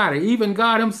 Nobody, even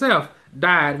God himself,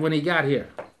 died when he got here.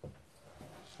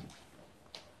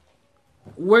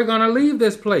 We're going to leave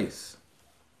this place.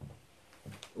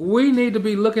 We need to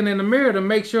be looking in the mirror to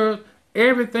make sure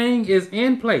everything is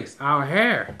in place. Our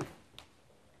hair.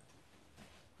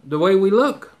 The way we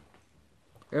look.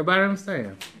 Everybody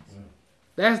understand?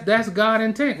 That's God's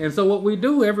intent. And so what we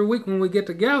do every week when we get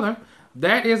together,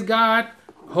 that is God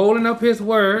holding up his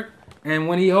word. And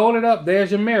when he hold it up,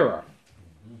 there's your mirror.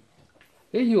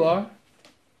 Here you are.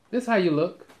 This is how you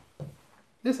look.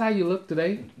 This is how you look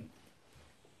today.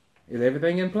 Is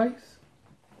everything in place?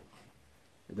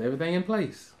 Is everything in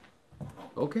place?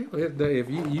 Okay, if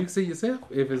you see yourself,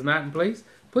 if it's not in place,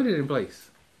 put it in place.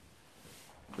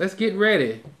 Let's get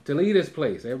ready to leave this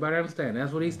place. Everybody understand?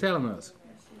 That's what he's telling us.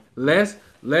 Let's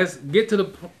get to the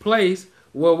place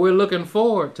where we're looking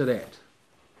forward to that.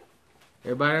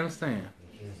 Everybody understand?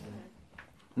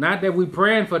 Not that we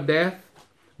praying for death,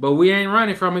 but we ain't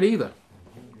running from it either.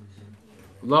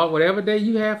 Lord, whatever day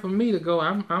you have for me to go,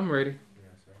 I'm ready.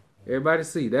 Everybody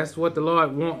see, that's what the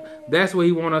Lord want. That's where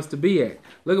he want us to be at.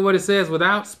 Look at what it says,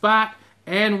 without spot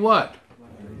and what?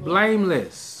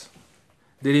 Blameless.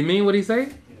 Did he mean what he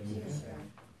said?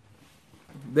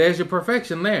 There's your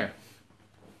perfection there.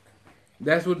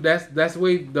 That's the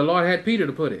way the Lord had Peter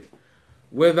to put it.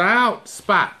 Without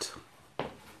spot.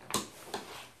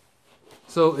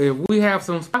 So if we have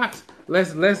some spots,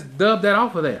 let's dub that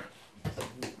off of there.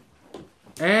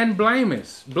 And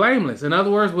blameless. Blameless. In other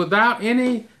words, without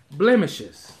any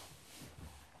blemishes.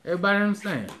 Everybody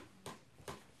understand?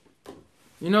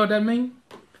 You know what that means?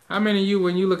 How many of you,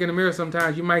 when you look in the mirror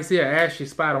sometimes, you might see an ashy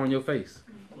spot on your face?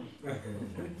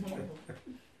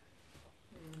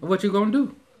 What you gonna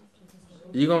do?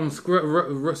 You gonna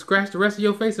scratch the rest of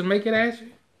your face and make it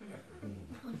ashy?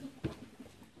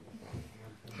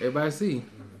 Everybody see?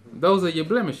 Those are your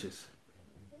blemishes.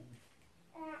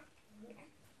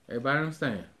 Everybody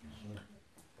understand?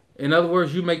 In other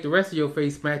words, you make the rest of your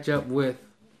face match up with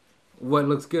what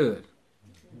looks good.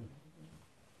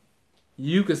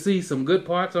 You can see some good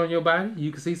parts on your body.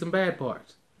 You can see some bad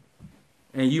parts.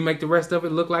 And you make the rest of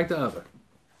it look like the other.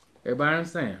 Everybody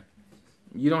understand?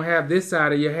 You don't have this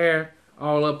side of your hair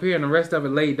all up here and the rest of it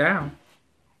laid down.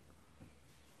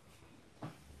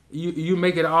 You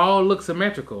make it all look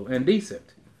symmetrical and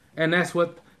decent. And that's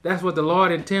what the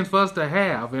Lord intends for us to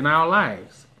have in our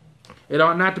lives. It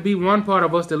ought not to be one part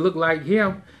of us that look like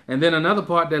him and then another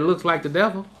part that looks like the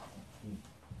devil.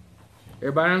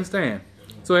 Everybody understand?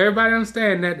 So everybody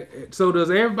understand that. So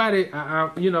does everybody,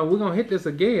 we're going to hit this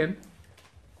again.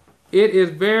 It is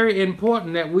very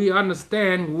important that we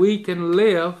understand we can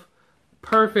live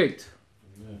perfect.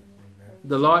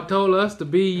 The Lord told us to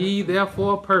be ye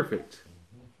therefore perfect.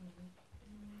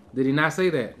 Did he not say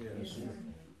that? Yes.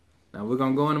 Now we're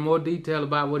going to go into more detail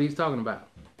about what he's talking about.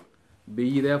 Be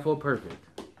ye therefore perfect.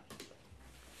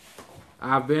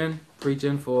 I've been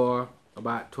preaching for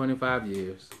about 25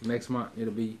 years. Next month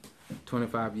it'll be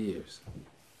 25 years.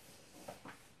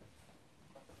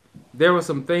 There were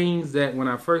some things that when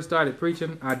I first started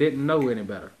preaching, I didn't know any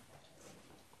better.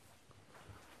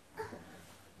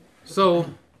 So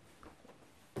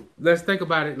let's think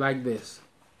about it like this.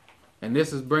 And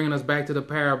this is bringing us back to the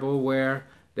parable where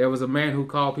there was a man who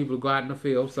called people to go out in the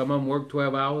field. Some of them worked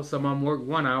 12 hours, some of them worked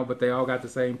 1 hour, but they all got the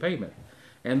same payment.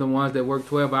 And the ones that worked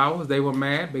 12 hours, they were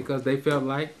mad because they felt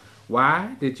like,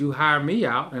 why did you hire me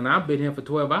out and I've been here for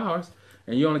 12 hours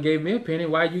and you only gave me a penny?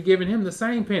 Why are you giving him the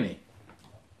same penny?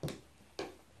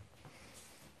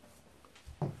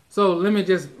 So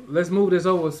let's move this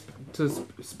over to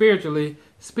spiritually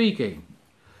speaking.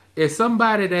 If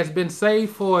somebody that's been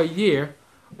saved for a year,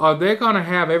 are they going to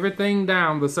have everything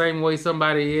down the same way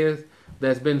somebody is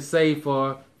that's been saved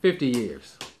for 50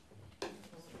 years?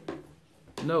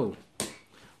 No.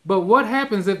 But what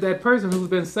happens if that person who's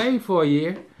been saved for a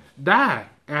year die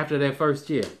after that first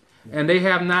year and they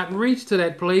have not reached to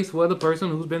that place where the person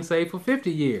who's been saved for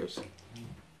 50 years?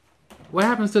 What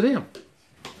happens to them?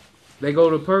 They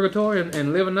go to purgatory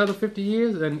and live another 50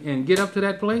 years and get up to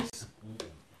that place?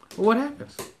 Well, what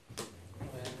happens?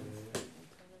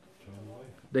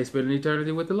 They spend an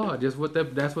eternity with the Lord. That's what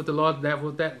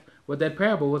that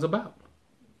parable was about.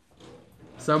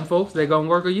 Some folks, they're gonna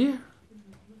work a year.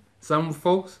 Some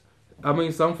folks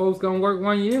gonna work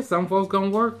 1 year. Some folks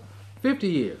gonna work 50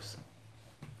 years.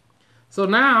 So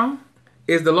now,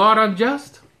 is the Lord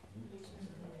unjust?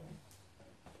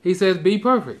 He says, "Be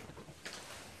perfect."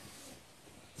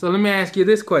 So let me ask you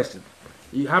this question: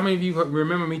 how many of you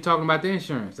remember me talking about the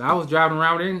insurance? I was driving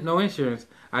around with no insurance.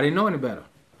 I didn't know any better.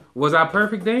 Was I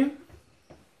perfect then?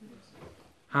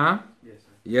 Huh? Yes,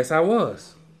 sir. Yes, I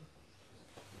was.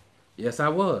 Yes, I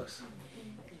was.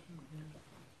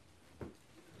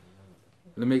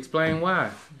 Let me explain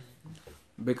why.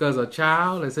 Because a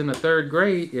child that's in the 3rd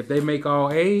grade, if they make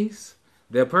all A's,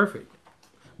 they're perfect.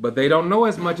 But they don't know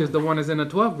as much as the one that's in the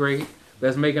 12th grade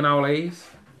that's making all A's.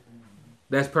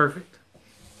 That's perfect.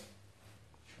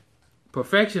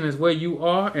 Perfection is where you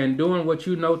are and doing what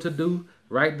you know to do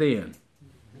right then.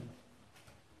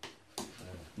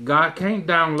 God can't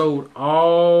download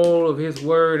all of his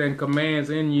word and commands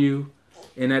in you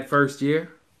in that first year.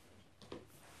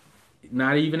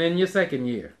 Not even in your 2nd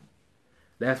year.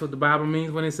 That's what the Bible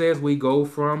means when it says we go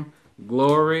from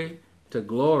glory to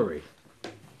glory.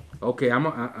 Okay, I'm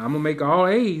gonna make all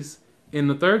A's in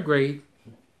the 3rd grade.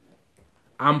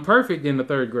 I'm perfect in the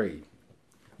 3rd grade.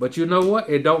 But you know what?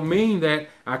 It don't mean that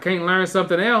I can't learn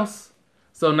something else.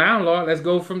 So now, Lord, let's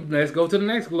go to the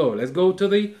next glory. Let's go to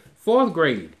the 4th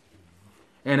grade.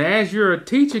 And as you're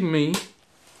teaching me,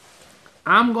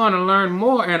 I'm going to learn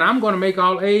more and I'm going to make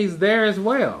all A's there as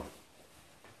well.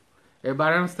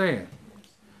 Everybody understand?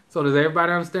 So does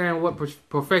everybody understand what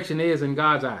perfection is in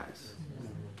God's eyes?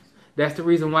 That's the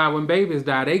reason why when babies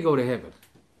die, they go to heaven.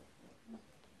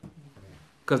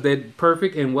 Because they're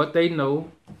perfect in what they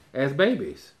know as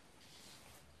babies.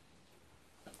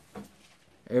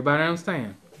 Everybody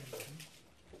understand?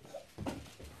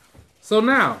 So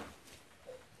now,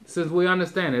 since we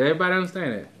understand it, everybody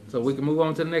understand it, so we can move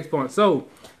on to the next point. So,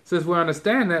 since we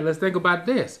understand that, let's think about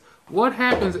this. What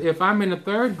happens if I'm in the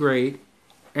 3rd grade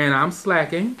and I'm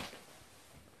slacking,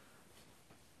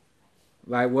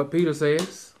 like what Peter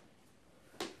says,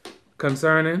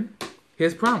 concerning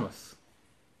his promise?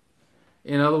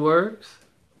 In other words,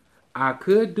 I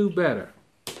could do better,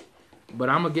 but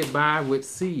I'm going to get by with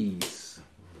C's.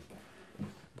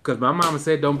 Because my mama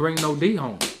said don't bring no D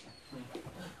home.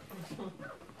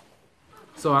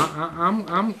 So I'm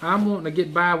wanting to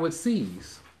get by with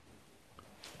C's.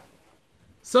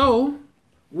 So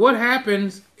what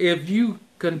happens if you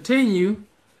continue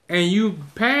and you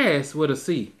pass with a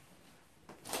C?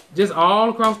 Just all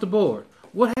across the board.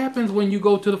 What happens when you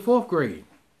go to the 4th grade?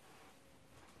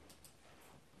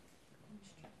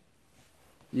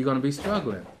 You're going to be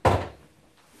struggling.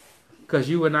 Because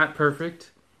you were not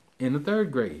perfect in the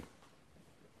 3rd grade.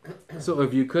 So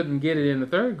if you couldn't get it in the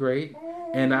 3rd grade,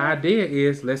 and the idea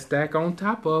is let's stack on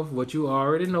top of what you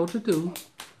already know to do,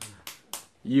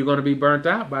 you're going to be burnt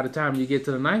out by the time you get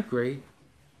to the 9th grade.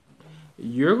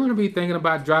 You're going to be thinking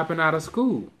about dropping out of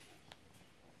school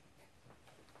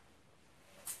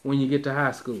when you get to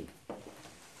high school.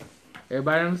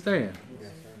 Everybody understand?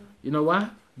 You know why?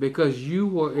 Because you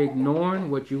were ignoring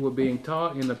what you were being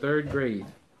taught in the 3rd grade.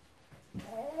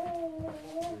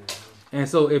 And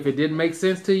so if it didn't make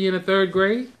sense to you in the 3rd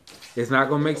grade, it's not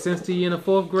going to make sense to you in the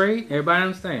 4th grade. Everybody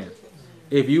understand?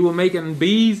 If you were making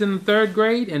B's in the 3rd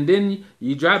grade and then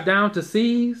you drop down to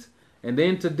C's and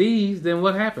then to D's, then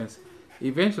what happens?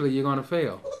 Eventually you're going to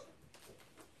fail.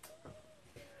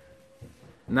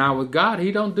 Now with God,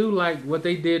 he don't do like what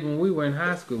they did when we were in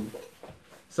high school.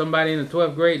 Somebody in the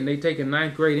 12th grade and they taking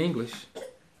 9th grade English.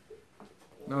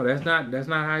 No, that's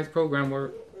not how his program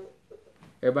works.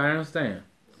 Everybody understand?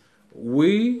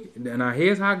 Now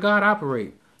here's how God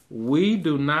operates. We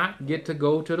do not get to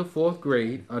go to the 4th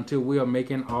grade until we are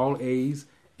making all A's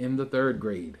in the 3rd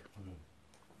grade.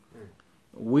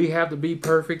 We have to be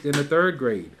perfect in the 3rd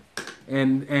grade.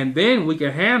 And then we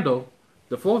can handle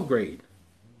the 4th grade.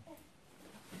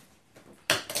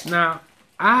 Now,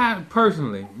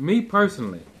 me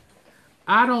personally,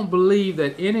 I don't believe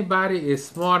that anybody is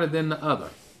smarter than the other.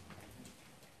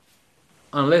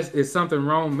 Unless it's something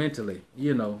wrong mentally,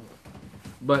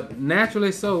 But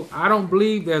naturally so, I don't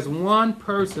believe there's one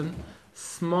person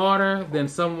smarter than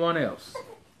someone else.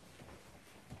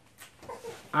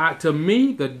 To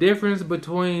me, the difference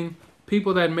between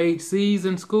people that made C's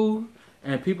in school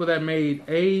and people that made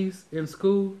A's in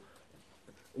school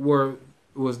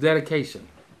was dedication.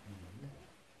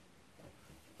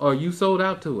 Or you sold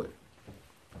out to it.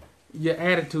 Your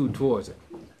attitude towards it.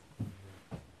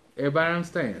 Everybody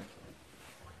understand?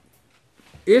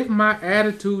 If my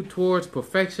attitude towards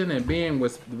perfection and being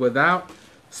without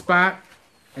spot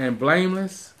and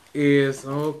blameless is,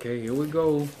 okay, here we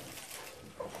go,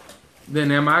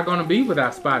 then am I going to be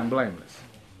without spot and blameless?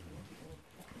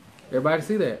 Everybody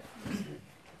see that?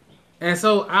 And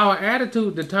so our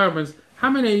attitude determines how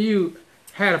many of you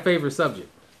had a favorite subject.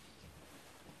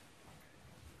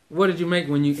 What did you make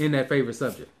when you in that favorite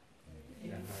subject?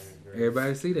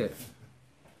 Everybody see that?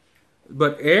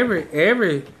 But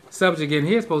every subject in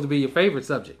here is supposed to be your favorite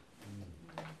subject.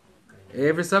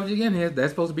 Every subject in here,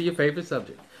 that's supposed to be your favorite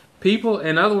subject. People,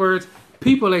 in other words,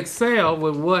 people excel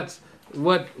with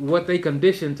what they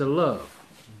condition to love.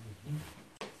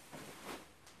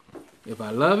 If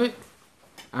I love it,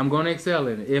 I'm going to excel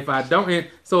in it. If I don't,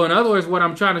 so in other words, what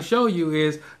I'm trying to show you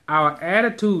is our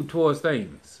attitude towards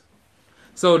things.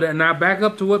 So that now back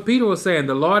up to what Peter was saying.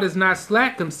 The Lord is not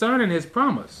slack concerning his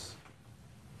promise.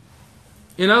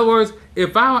 In other words,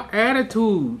 if our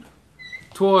attitude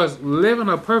towards living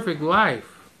a perfect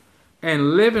life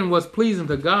and living what's pleasing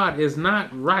to God is not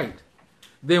right,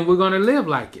 then we're going to live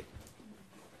like it.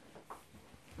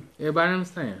 Everybody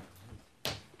understand?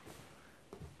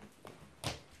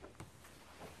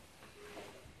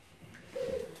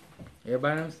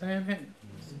 Everybody understand that?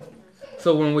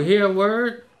 So when we hear a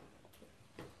word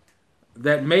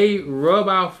that may rub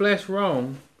our flesh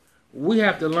wrong, we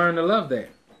have to learn to love that.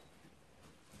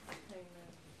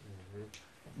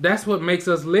 That's what makes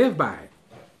us live by it.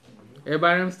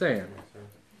 Everybody understand?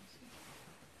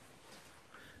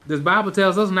 This Bible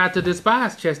tells us not to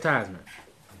despise chastisement.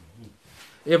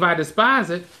 If I despise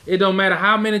it, it don't matter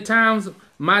how many times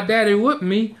my daddy whipped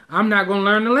me, I'm not going to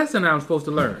learn the lesson I'm supposed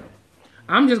to learn.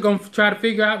 I'm just going to try to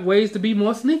figure out ways to be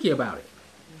more sneaky about it.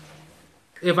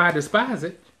 If I despise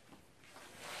it.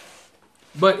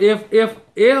 But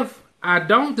if I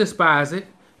don't despise it,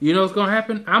 you know what's going to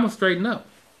happen? I'm going to straighten up.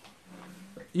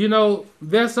 You know,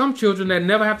 there's some children that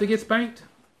never have to get spanked.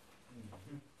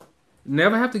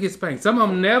 Never have to get spanked. Some of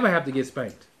them never have to get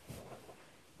spanked.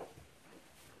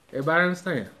 Everybody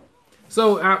understand?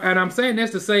 So, and I'm saying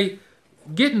this to say,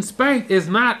 getting spanked is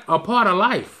not a part of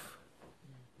life.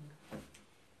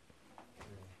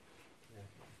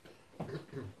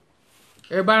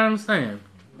 Everybody understand?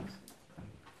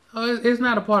 Oh, it's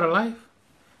not a part of life.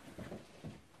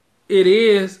 It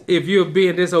is if you're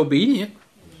being disobedient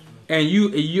and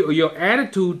your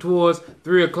attitude towards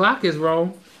 3 o'clock is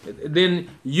wrong, then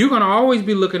you're going to always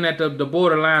be looking at the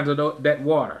borderlines of that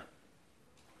water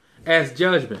as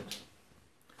judgment.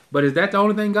 But is that the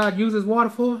only thing God uses water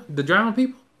for? To drown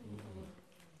people?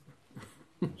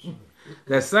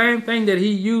 That same thing that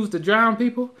he used to drown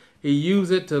people, he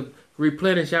used it to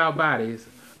replenish our bodies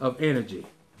of energy.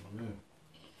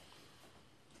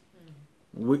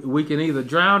 We can either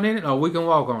drown in it or we can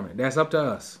walk on it. That's up to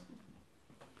us.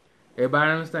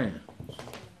 Everybody understand?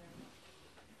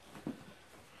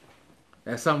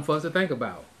 That's something for us to think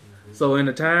about. So in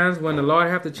the times when the Lord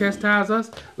have to chastise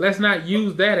us, let's not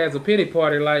use that as a pity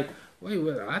party like, wait,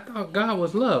 I thought God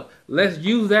was love. Let's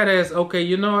use that as, okay,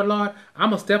 you know what, Lord? I'm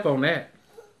going to step on that.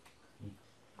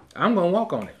 I'm going to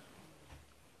walk on it.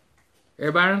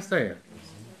 Everybody understand?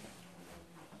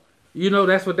 You know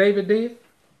that's what David did?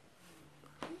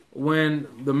 When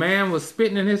the man was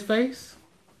spitting in his face,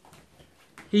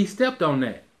 he stepped on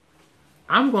that.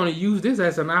 I'm going to use this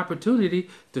as an opportunity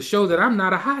to show that I'm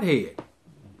not a hothead.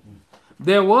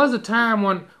 There was a time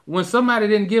when somebody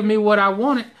didn't give me what I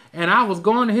wanted, and I was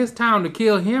going to his town to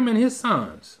kill him and his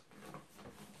sons.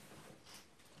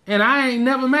 And I ain't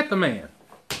never met the man.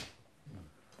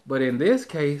 But in this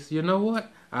case, you know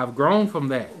what? I've grown from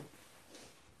that.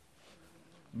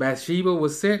 Bathsheba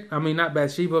was sent. I mean, not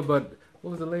Bathsheba, but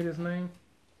what was the lady's name?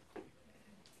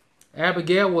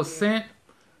 Abigail was sent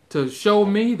to show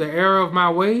me the error of my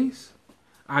ways,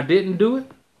 I didn't do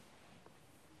it.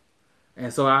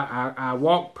 And so I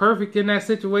walked perfect in that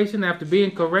situation after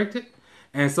being corrected.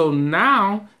 And so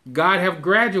now God have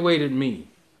graduated me,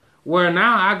 where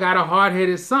now I got a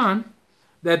hard-headed son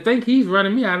that think he's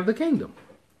running me out of the kingdom.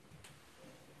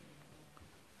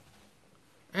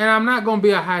 And I'm not going to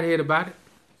be a hothead about it.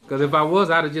 Because if I was,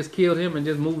 I'd have just killed him and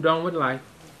just moved on with life.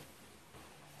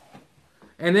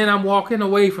 And then I'm walking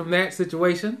away from that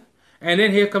situation. And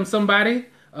then here comes somebody,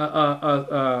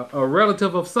 a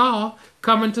relative of Saul,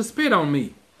 coming to spit on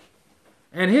me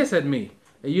and hiss at me.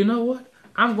 And you know what?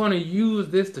 I'm going to use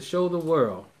this to show the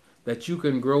world that you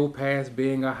can grow past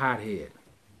being a hothead.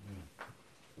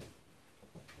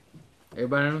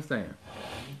 Everybody understand?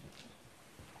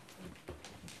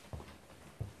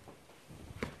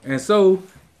 And so,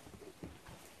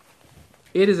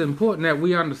 it is important that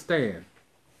we understand.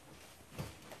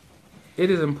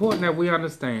 It is important that we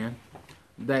understand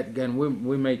that, again,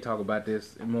 we may talk about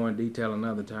this more in detail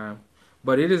another time,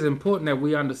 but it is important that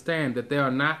we understand that there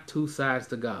are not two sides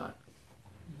to God.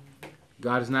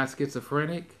 God is not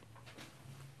schizophrenic.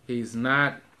 He's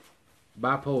not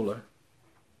bipolar.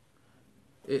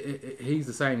 He's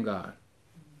the same God.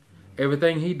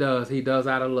 Everything he does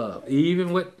out of love.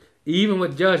 Even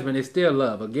with judgment, it's still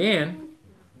love. Again,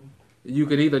 you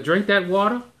can either drink that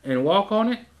water and walk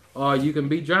on it, or you can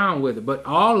be drowned with it. But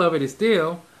all of it is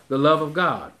still the love of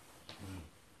God.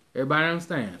 Everybody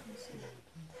understand?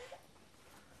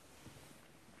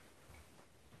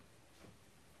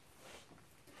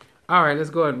 All right, let's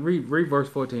go ahead and read verse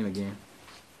 14 again.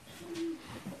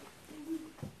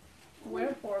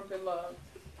 Wherefore, beloved,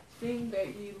 seeing that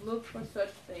ye look for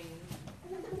such things,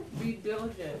 be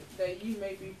diligent that ye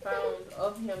may be found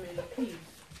of him in peace,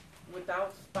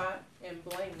 without spot and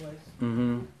blameless.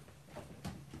 Mm-hmm.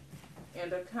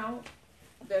 And account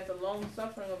that the long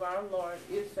suffering of our Lord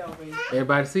is salvation.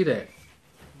 Everybody see that?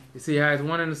 You see how it's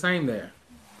one and the same there?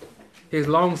 His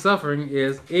long suffering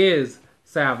is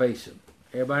salvation.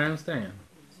 Everybody understand?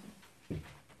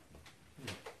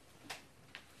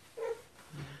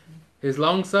 His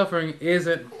long suffering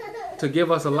isn't to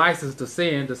give us a license to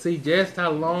sin, to see just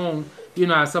how long, you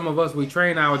know, some of us, we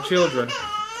train our children.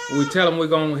 We tell them we're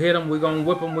going to hit them, we're going to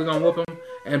whip them, we're going to whip them.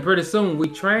 And pretty soon we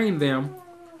train them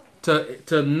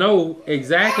to know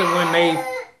exactly when they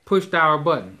pushed our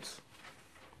buttons.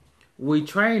 We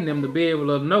train them to be able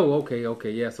to know,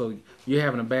 okay, yeah, so you're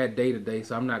having a bad day today,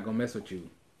 so I'm not going to mess with you.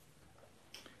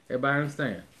 Everybody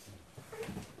understand?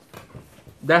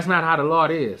 That's not how the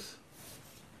Lord is.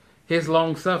 His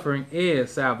long suffering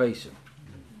is salvation.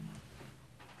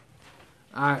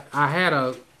 I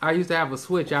used to have a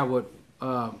switch I would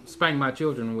spank my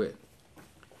children with,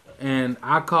 and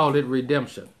I called it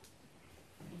redemption.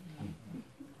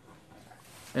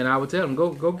 And I would tell them,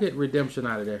 go get redemption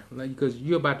out of there, because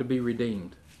you're about to be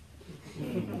redeemed.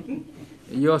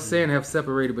 Your sin have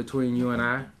separated between you and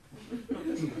I,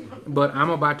 but I'm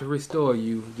about to restore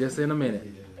you just in a minute.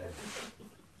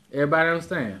 Everybody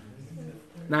understand?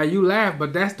 Now you laugh,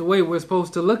 but that's the way we're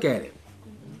supposed to look at it.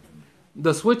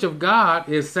 The switch of God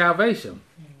is salvation.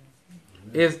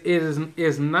 It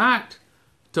is not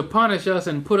to punish us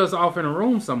and put us off in a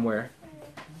room somewhere.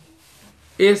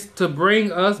 It's to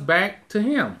bring us back to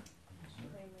him.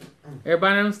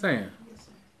 Everybody understand?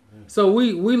 So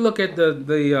we look at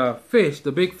the fish,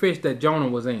 the big fish that Jonah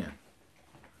was in.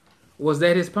 Was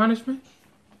that his punishment?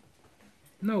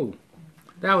 No.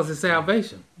 That was his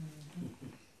salvation.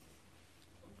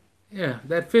 Yeah,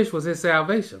 that fish was his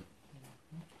salvation.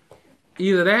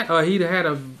 Either that or he'd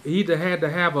had to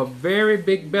have a very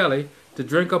big belly to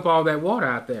drink up all that water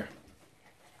out there.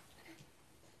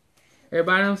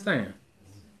 Everybody understand?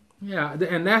 Yeah,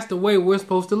 and that's the way we're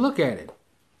supposed to look at it.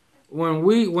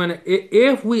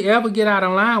 If we ever get out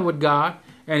of line with God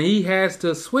and he has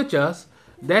to switch us,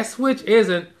 that switch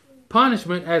isn't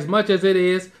punishment as much as it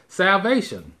is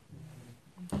salvation.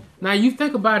 Now you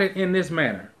think about it in this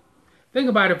manner. Think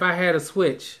about if I had a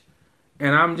switch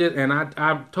and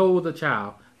I told the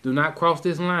child, do not cross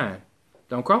this line.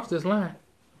 Don't cross this line.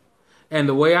 And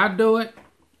the way I do it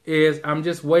is I'm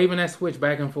just waving that switch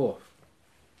back and forth.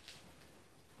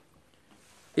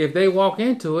 If they walk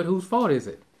into it, whose fault is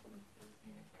it?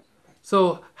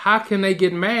 So how can they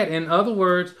get mad? In other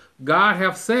words, God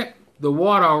have set the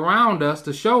water around us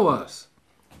to show us.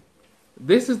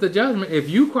 This is the judgment. If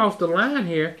you cross the line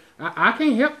here, I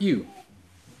can't help you.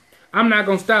 I'm not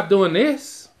going to stop doing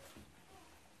this.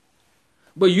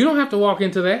 But you don't have to walk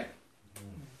into that.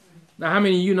 Now, how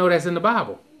many of you know that's in the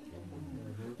Bible?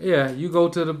 Yeah, you go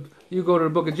to the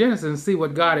book of Genesis and see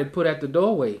what God had put at the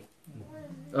doorway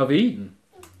of Eden.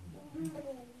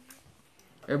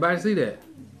 Everybody see that?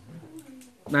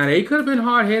 Now, they could have been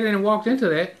hard-headed and walked into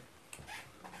that.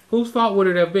 Whose fault would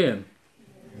it have been?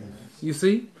 You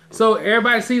see? So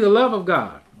everybody see the love of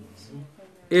God.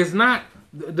 It's not,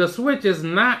 the switch is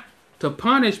not to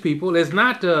punish people. It's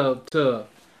not to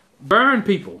burn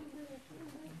people.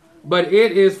 But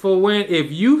it is for when,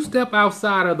 if you step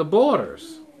outside of the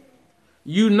borders,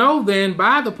 you know then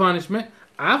by the punishment,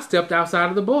 I've stepped outside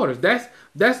of the borders.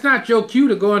 That's not your cue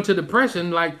to go into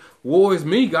depression like, woe is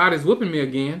me, God is whipping me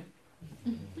again.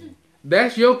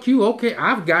 That's your cue. Okay,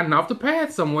 I've gotten off the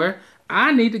path somewhere.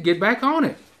 I need to get back on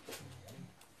it.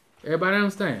 Everybody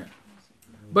understand?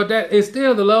 But that is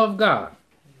still the love of God.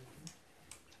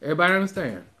 Everybody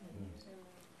understand?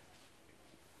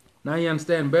 Now you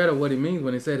understand better what he means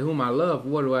when he said, whom I love,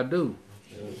 what do I do?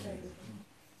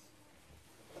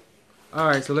 All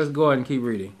right, so let's go ahead and keep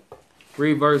reading.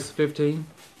 Read verse 15.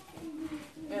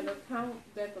 And account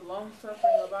that the long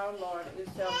suffering of our Lord is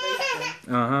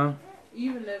salvation.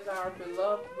 Even as our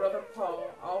beloved brother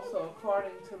Paul, also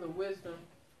according to the wisdom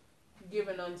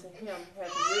given unto him,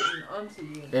 hath written unto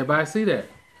you. Everybody see that?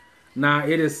 Now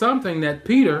it is something that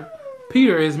Peter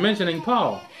is mentioning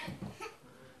Paul.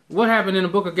 What happened in the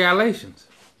book of Galatians?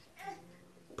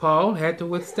 Paul had to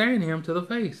withstand him to the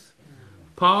face.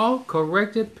 Paul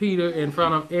corrected Peter in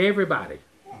front of everybody.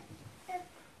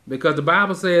 Because the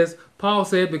Bible says, Paul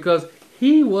said, because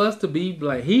he was to be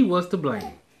blamed. He was to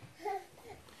blame.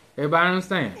 Everybody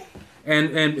understand?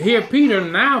 And here Peter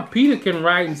can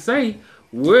write and say,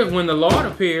 when the Lord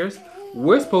appears,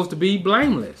 we're supposed to be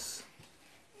blameless.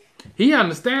 He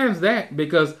understands that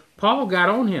because Paul got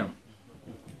on him.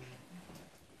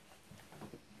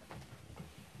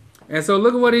 And so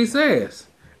look at what he says.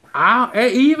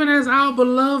 Even as our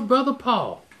beloved brother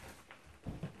Paul.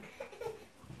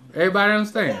 Everybody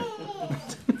understand?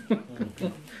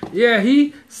 Yeah,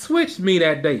 he switched me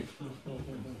that day.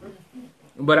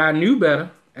 But I knew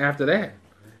better after that.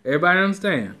 Everybody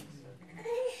understand?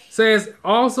 Says,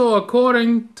 also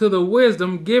according to the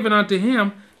wisdom given unto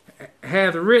him,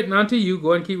 hath written unto you. Go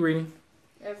ahead and keep reading.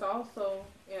 As also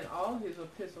in all his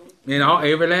epistles. In all,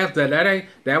 every last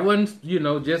that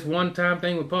wasn't, just one time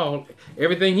thing with Paul.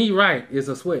 Everything he write is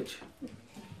a switch.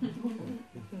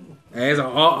 As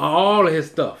all of his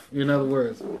stuff, in other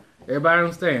words. Everybody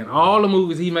understand? All the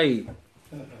movies he made.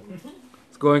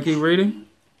 Let's go ahead and keep reading.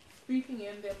 Speaking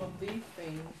in them of these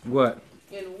things. What?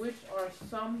 In which are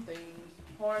some things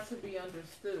hard to be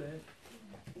understood,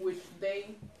 which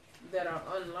they that are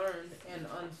unlearned and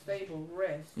unstable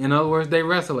rest. In other words, they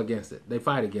wrestle against it. They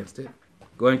fight against it.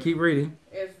 Go ahead and keep reading.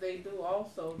 As they do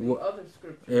also the other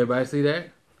scriptures. Everybody see that?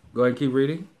 Go ahead and keep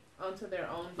reading. Unto their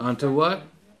own destruction. Unto what?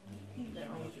 Their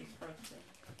own destruction.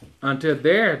 Unto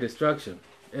their destruction.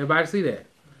 Everybody see that?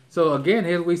 So again,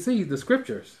 here we see the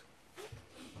scriptures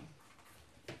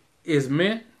is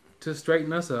meant to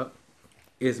straighten us up.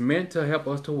 It's meant to help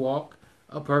us to walk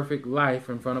a perfect life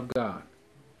in front of God.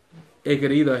 It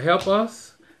could either help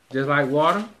us, just like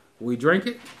water, we drink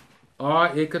it, or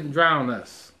it could drown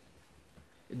us,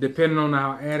 depending on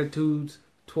our attitudes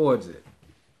towards it.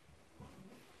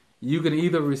 You can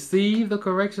either receive the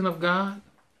correction of God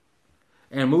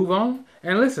and move on.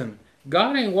 And listen,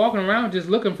 God ain't walking around just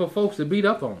looking for folks to beat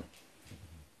up on.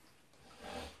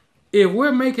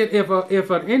 If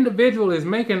an individual is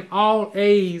making all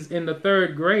A's in the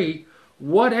 3rd grade,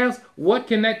 what else? What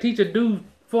can that teacher do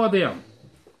for them?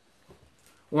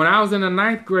 When I was in the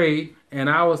 9th grade and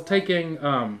I was taking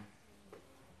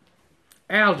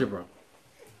algebra,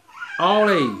 all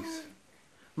A's,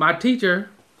 my teacher,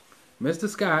 Mr.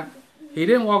 Scott, he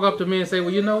didn't walk up to me and say,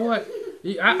 well, you know what?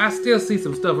 I still see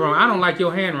some stuff wrong. I don't like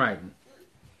your handwriting.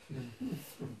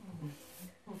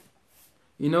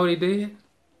 You know what he did?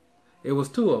 It was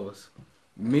 2 of us.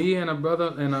 Me and a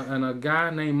brother and a guy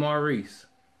named Maurice.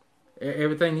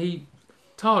 Everything he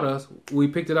taught us, we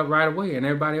picked it up right away, and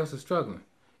everybody else is struggling.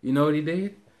 You know what he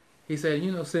did? He said,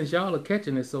 since y'all are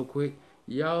catching it so quick,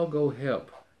 y'all go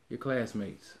help your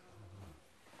classmates.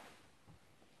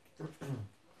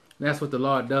 That's what the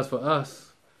Lord does for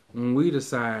us when we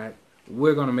decide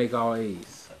we're going to make all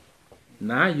A's.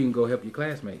 Now you can go help your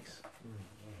classmates.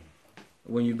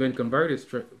 When you've been converted,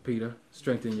 Peter,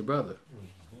 strengthen your brother.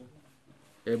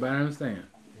 Everybody understand?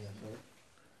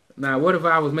 Now, what if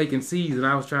I was making C's and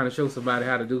I was trying to show somebody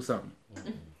how to do something?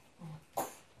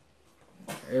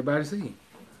 Everybody see?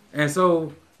 And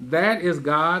so that is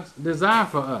God's desire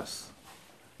for us.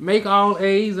 Make all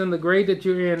A's in the grade that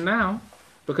you're in now,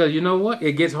 because you know what?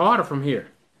 It gets harder from here.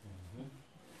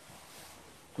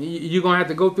 You're going to have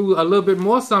to go through a little bit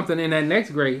more something in that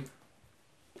next grade.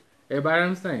 Everybody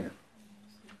understand?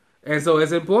 And so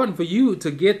it's important for you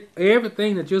to get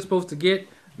everything that you're supposed to get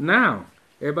now.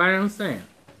 Everybody understand?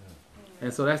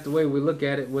 And so that's the way we look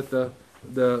at it with the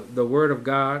Word of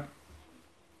God.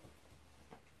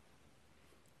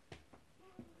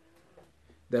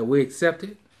 That we accept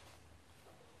it.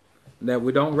 That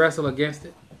we don't wrestle against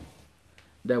it.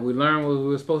 That we learn what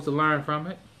we're supposed to learn from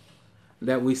it.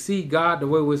 That we see God the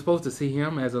way we're supposed to see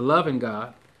Him, as a loving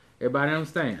God. Everybody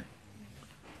understand?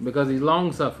 Because He's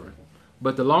long-suffering.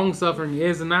 But the long-suffering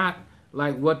is not,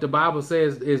 like what the Bible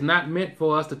says, is not meant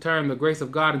for us to turn the grace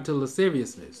of God into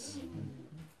lasciviousness.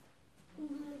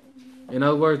 In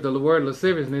other words, the word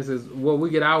lasciviousness is where we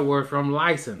get our word from,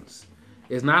 license.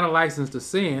 It's not a license to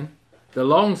sin. The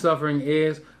long-suffering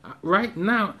is, right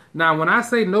now, when I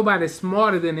say nobody's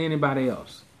smarter than anybody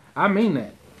else, I mean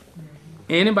that.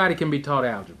 Anybody can be taught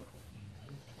algebra.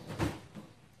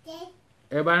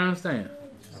 Everybody understand?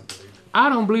 I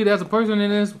don't believe there's a person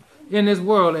in this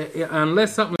world,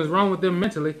 unless something is wrong with them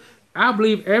mentally, I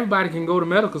believe everybody can go to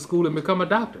medical school and become a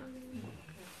doctor.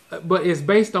 But it's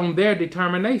based on their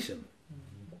determination.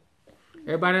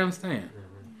 Everybody understand?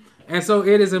 And so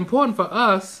it is important for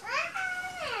us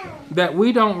that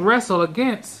we don't wrestle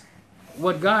against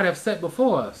what God has set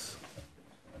before us.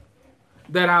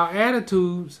 That our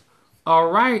attitudes are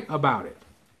right about it.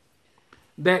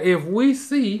 That if we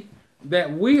see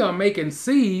that we are making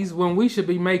C's when we should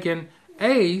be making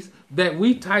A's, that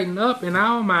we tighten up in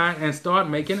our mind and start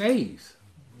making A's.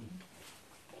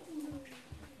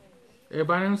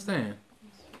 Everybody understand?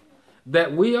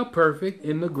 That we are perfect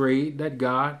in the grade that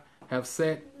God have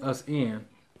set us in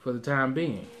for the time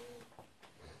being.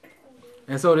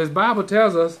 And so this Bible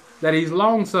tells us that He's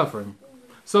long-suffering.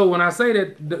 So when I say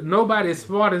that nobody is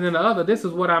smarter than the other, this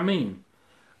is what I mean.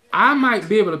 I might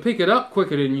be able to pick it up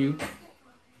quicker than you.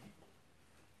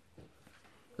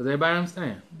 Does everybody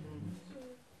understand?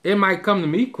 It might come to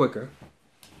me quicker.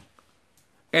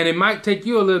 And it might take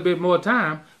you a little bit more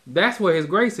time. That's where His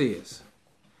grace is.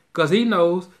 Because He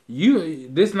knows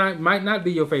this might not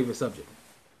be your favorite subject.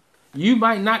 You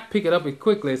might not pick it up as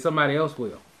quickly as somebody else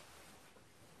will.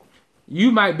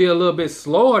 You might be a little bit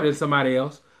slower than somebody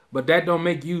else, but that don't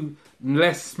make you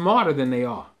less smarter than they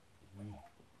are.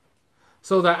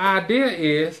 So the idea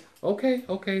is,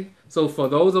 okay. So for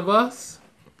those of us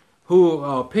who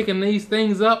are picking these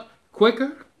things up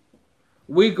quicker,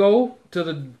 we go to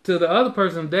the other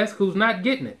person's desk who's not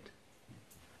getting it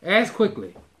as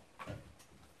quickly.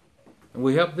 And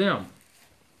we help them.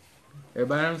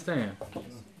 Everybody understand?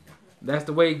 That's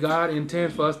the way God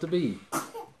intends for us to be.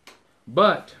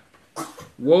 But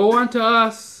woe unto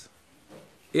us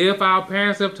if our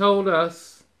parents have told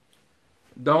us,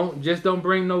 don't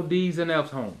bring no D's and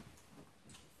F's home.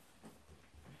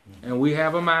 And we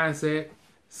have a mindset,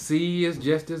 C is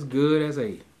just as good as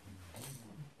A.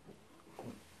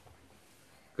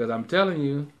 Because I'm telling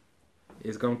you,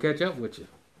 it's going to catch up with you.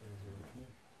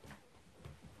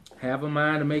 Have a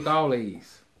mind to make all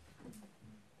A's.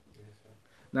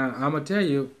 Now, I'm going to tell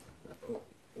you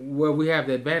where we have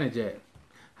the advantage at.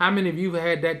 How many of you have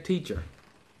had that teacher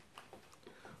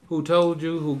who told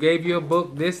you, who gave you a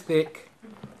book this thick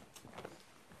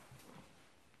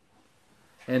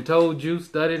and told you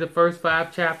study the first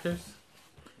 5 chapters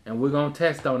and we're going to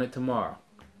test on it tomorrow?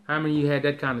 How many of you had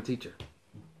that kind of teacher?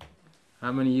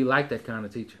 How many of you like that kind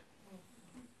of teacher?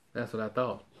 That's what I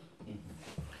thought.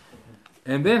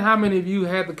 And then how many of you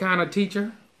had the kind of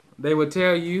teacher, they would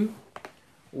tell you,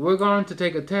 we're going to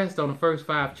take a test on the first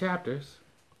 5 chapters.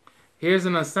 Here's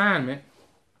an assignment.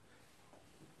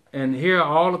 And here are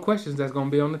all the questions that's going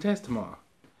to be on the test tomorrow.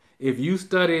 If you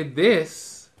study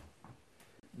this,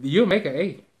 you'll make an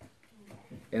A.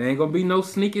 It ain't going to be no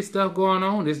sneaky stuff going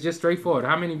on. It's just straightforward.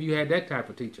 How many of you had that type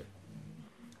of teacher?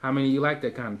 How many of you like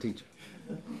that kind of teacher?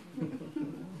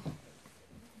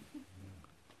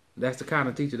 That's the kind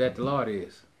of teacher that the Lord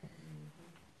is.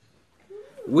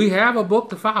 We have a book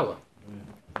to follow.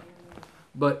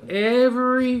 But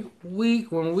every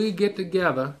week when we get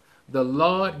together, the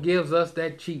Lord gives us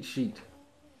that cheat sheet.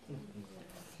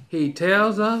 He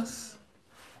tells us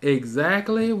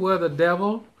exactly where the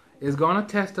devil is going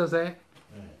to test us at.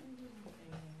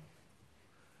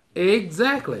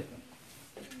 Exactly.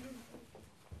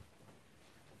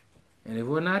 And if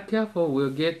we're not careful, we'll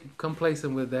get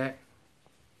complacent with that.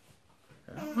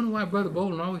 I wonder why Brother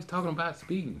Bolden always talking about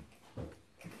speeding.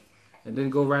 And then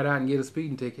go right out and get a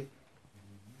speeding ticket.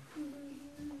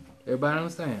 Everybody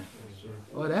understand?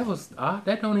 Oh,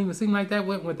 that don't even seem like that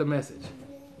went with the message.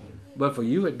 But for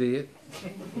you it did.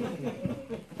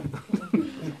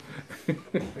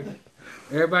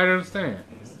 Everybody understand?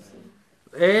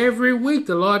 Every week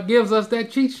the Lord gives us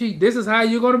that cheat sheet. This is how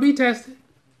you're going to be tested.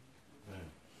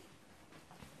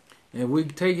 and we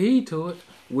take heed to it,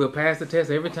 we'll pass the test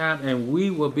every time, and we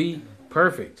will be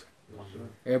perfect.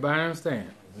 Everybody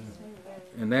understand?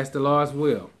 And that's the Lord's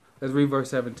will. Let's read verse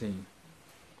 17.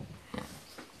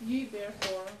 Ye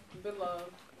therefore,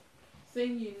 beloved,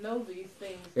 seeing you know these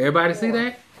things. Everybody see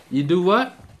that? You do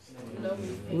what? Know these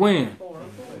things when? Before.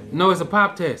 No, it's a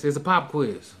pop test. It's a pop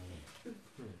quiz.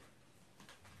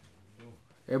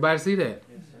 Everybody see that?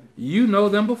 You know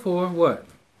them before what?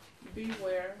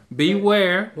 Beware.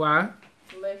 Beware. Why?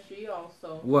 Lest ye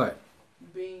also. What?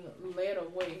 Being led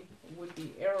away with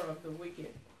the error of the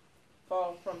wicked,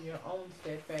 fall from your own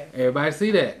steadfastness. Everybody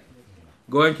see that?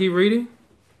 Go ahead and keep reading.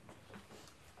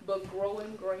 But grow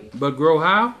in grace. But grow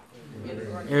how? In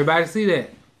grace. Everybody see that?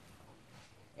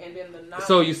 And in the knowledge.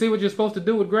 So you see what you're supposed to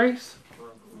do with grace?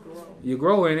 Grow. You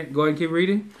grow in it. Go ahead and keep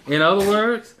reading. In other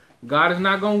words, God is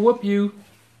not going to whoop you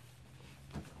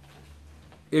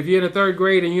if you're in the 3rd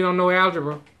grade and you don't know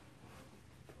algebra.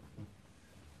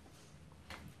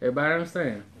 Everybody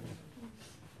understand?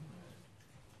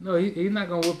 No, he's not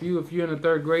going to whoop you if you're in the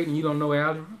 3rd grade and you don't know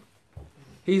algebra.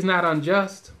 He's not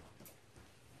unjust.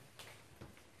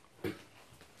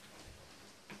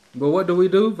 But what do we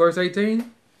do? Verse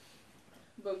 18.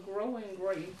 But grow in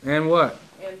grace. And what?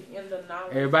 And in the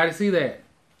knowledge. Everybody see that?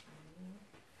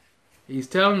 He's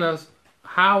telling us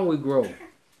how we grow.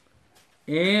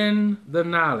 In the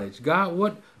knowledge. God,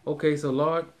 what? Okay, so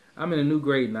Lord, I'm in a new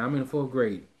grade now. I'm in the 4th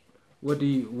grade. What do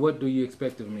you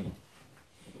expect of me?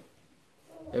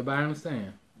 Everybody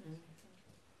understand?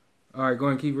 All right, go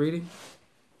ahead and keep reading.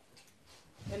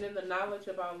 And in the knowledge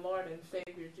of our Lord and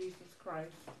Savior Jesus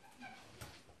Christ.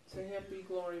 To him be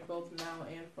glory both now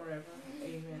and forever.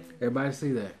 Amen. Everybody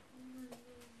see that?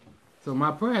 So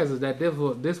my prayers is that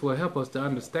this will help us to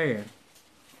understand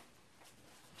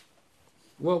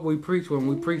what we preach when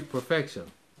we preach perfection.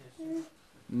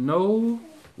 Know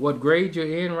what grade you're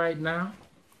in right now.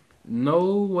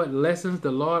 Know what lessons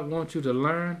the Lord wants you to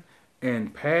learn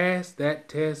and pass that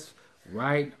test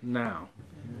right now.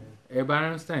 Everybody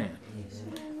understand?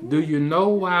 Do you know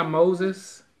why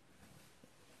Moses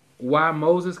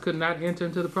could not enter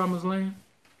into the promised land?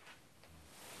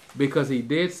 Because he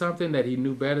did something that he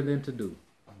knew better than to do.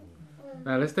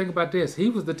 Now let's think about this. He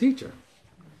was the teacher.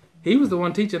 He was the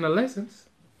one teaching the lessons.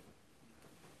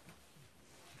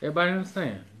 Everybody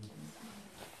understand?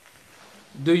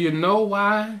 Do you know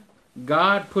why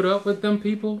God put up with them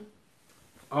people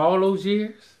all those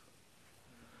years?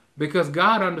 Because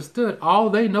God understood all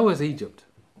they know is Egypt.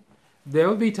 There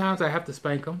will be times I have to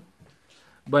spank them,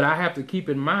 but I have to keep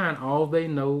in mind all they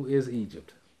know is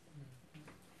Egypt.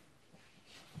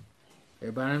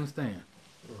 Everybody understand?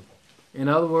 In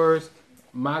other words,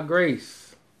 my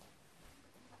grace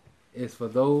is for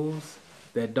those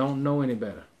that don't know any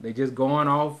better. They just going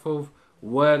off of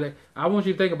what... I want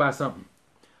you to think about something.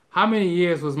 How many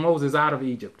years was Moses out of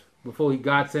Egypt before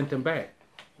God sent him back?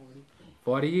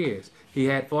 40 years. He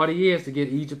had 40 years to get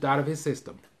Egypt out of his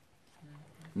system.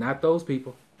 Not those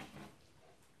people.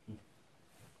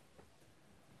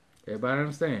 Everybody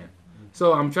understand?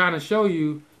 So I'm trying to show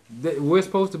you that we're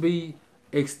supposed to be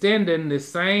extending the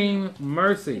same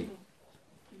mercy.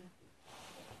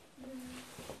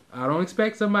 I don't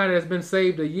expect somebody that's been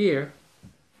saved a year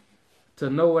to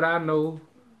know what I know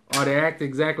or to act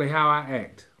exactly how I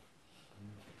act.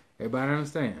 Everybody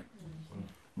understand?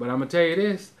 But I'm going to tell you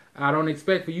this. I don't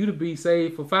expect for you to be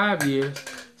saved for 5 years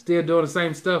still doing the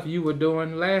same stuff you were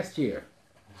doing last year.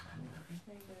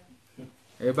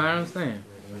 Everybody understand?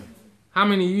 How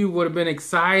many of you would have been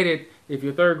excited if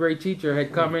your 3rd grade teacher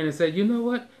had come in and said, you know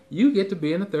what? You get to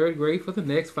be in the 3rd grade for the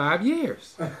next 5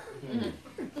 years.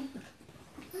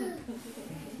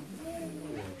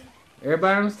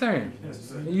 Everybody understand?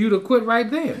 You'd have quit right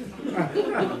then.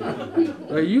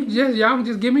 Y'all can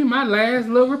just give me my last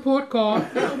little report card.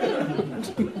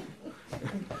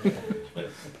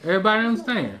 Everybody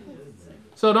understand?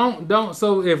 So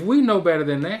so if we know better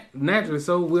than that, naturally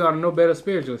so, we ought to know better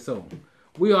spiritually so.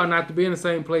 We ought not to be in the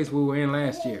same place we were in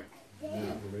last year.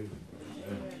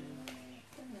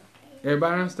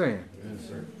 Everybody understand? Yes,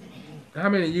 sir. How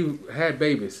many of you had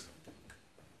babies?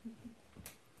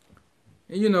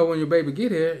 And you know when your baby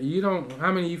get here,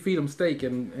 how many of you feed them steak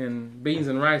and beans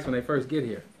and rice when they first get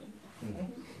here?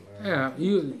 Yeah,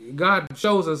 God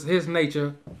shows us his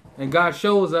nature, and God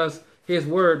shows us his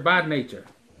word by nature.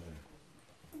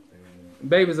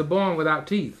 Babies are born without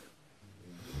teeth.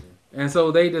 And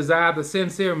so they desire the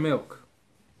sincere milk.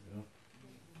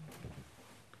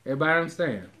 Everybody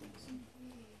understand?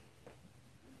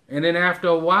 And then after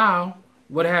a while,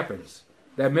 what happens?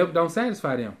 That milk don't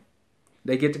satisfy them.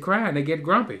 They get to crying. They get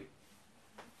grumpy.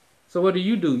 So what do?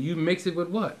 You mix it with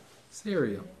what?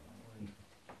 Cereal.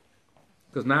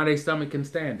 Because now their stomach can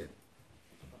stand it.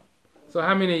 So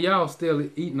how many of y'all still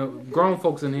eating, grown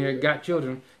folks in here got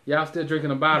children, y'all still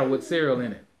drinking a bottle with cereal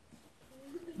in it?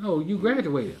 No, you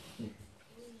graduated.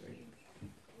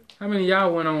 How many of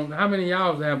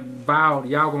y'all have vowed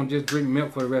y'all gonna just drink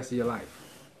milk for the rest of your life?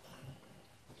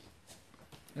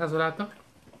 That's what I thought.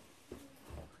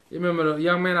 You remember the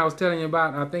young man I was telling you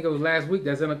about, I think it was last week,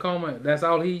 that's in a coma, that's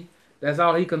all he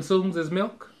consumes is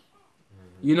milk?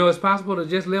 You know it's possible to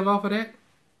just live off of that?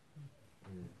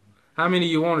 How many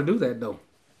of you want to do that though?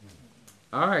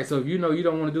 All right, so if you know you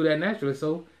don't want to do that naturally,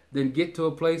 so then get to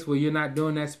a place where you're not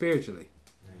doing that spiritually.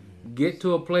 Get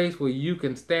to a place where you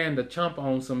can stand a chomp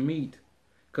on some meat,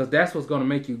 because that's what's going to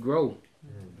make you grow.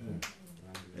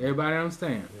 Everybody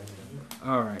understand?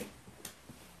 All right.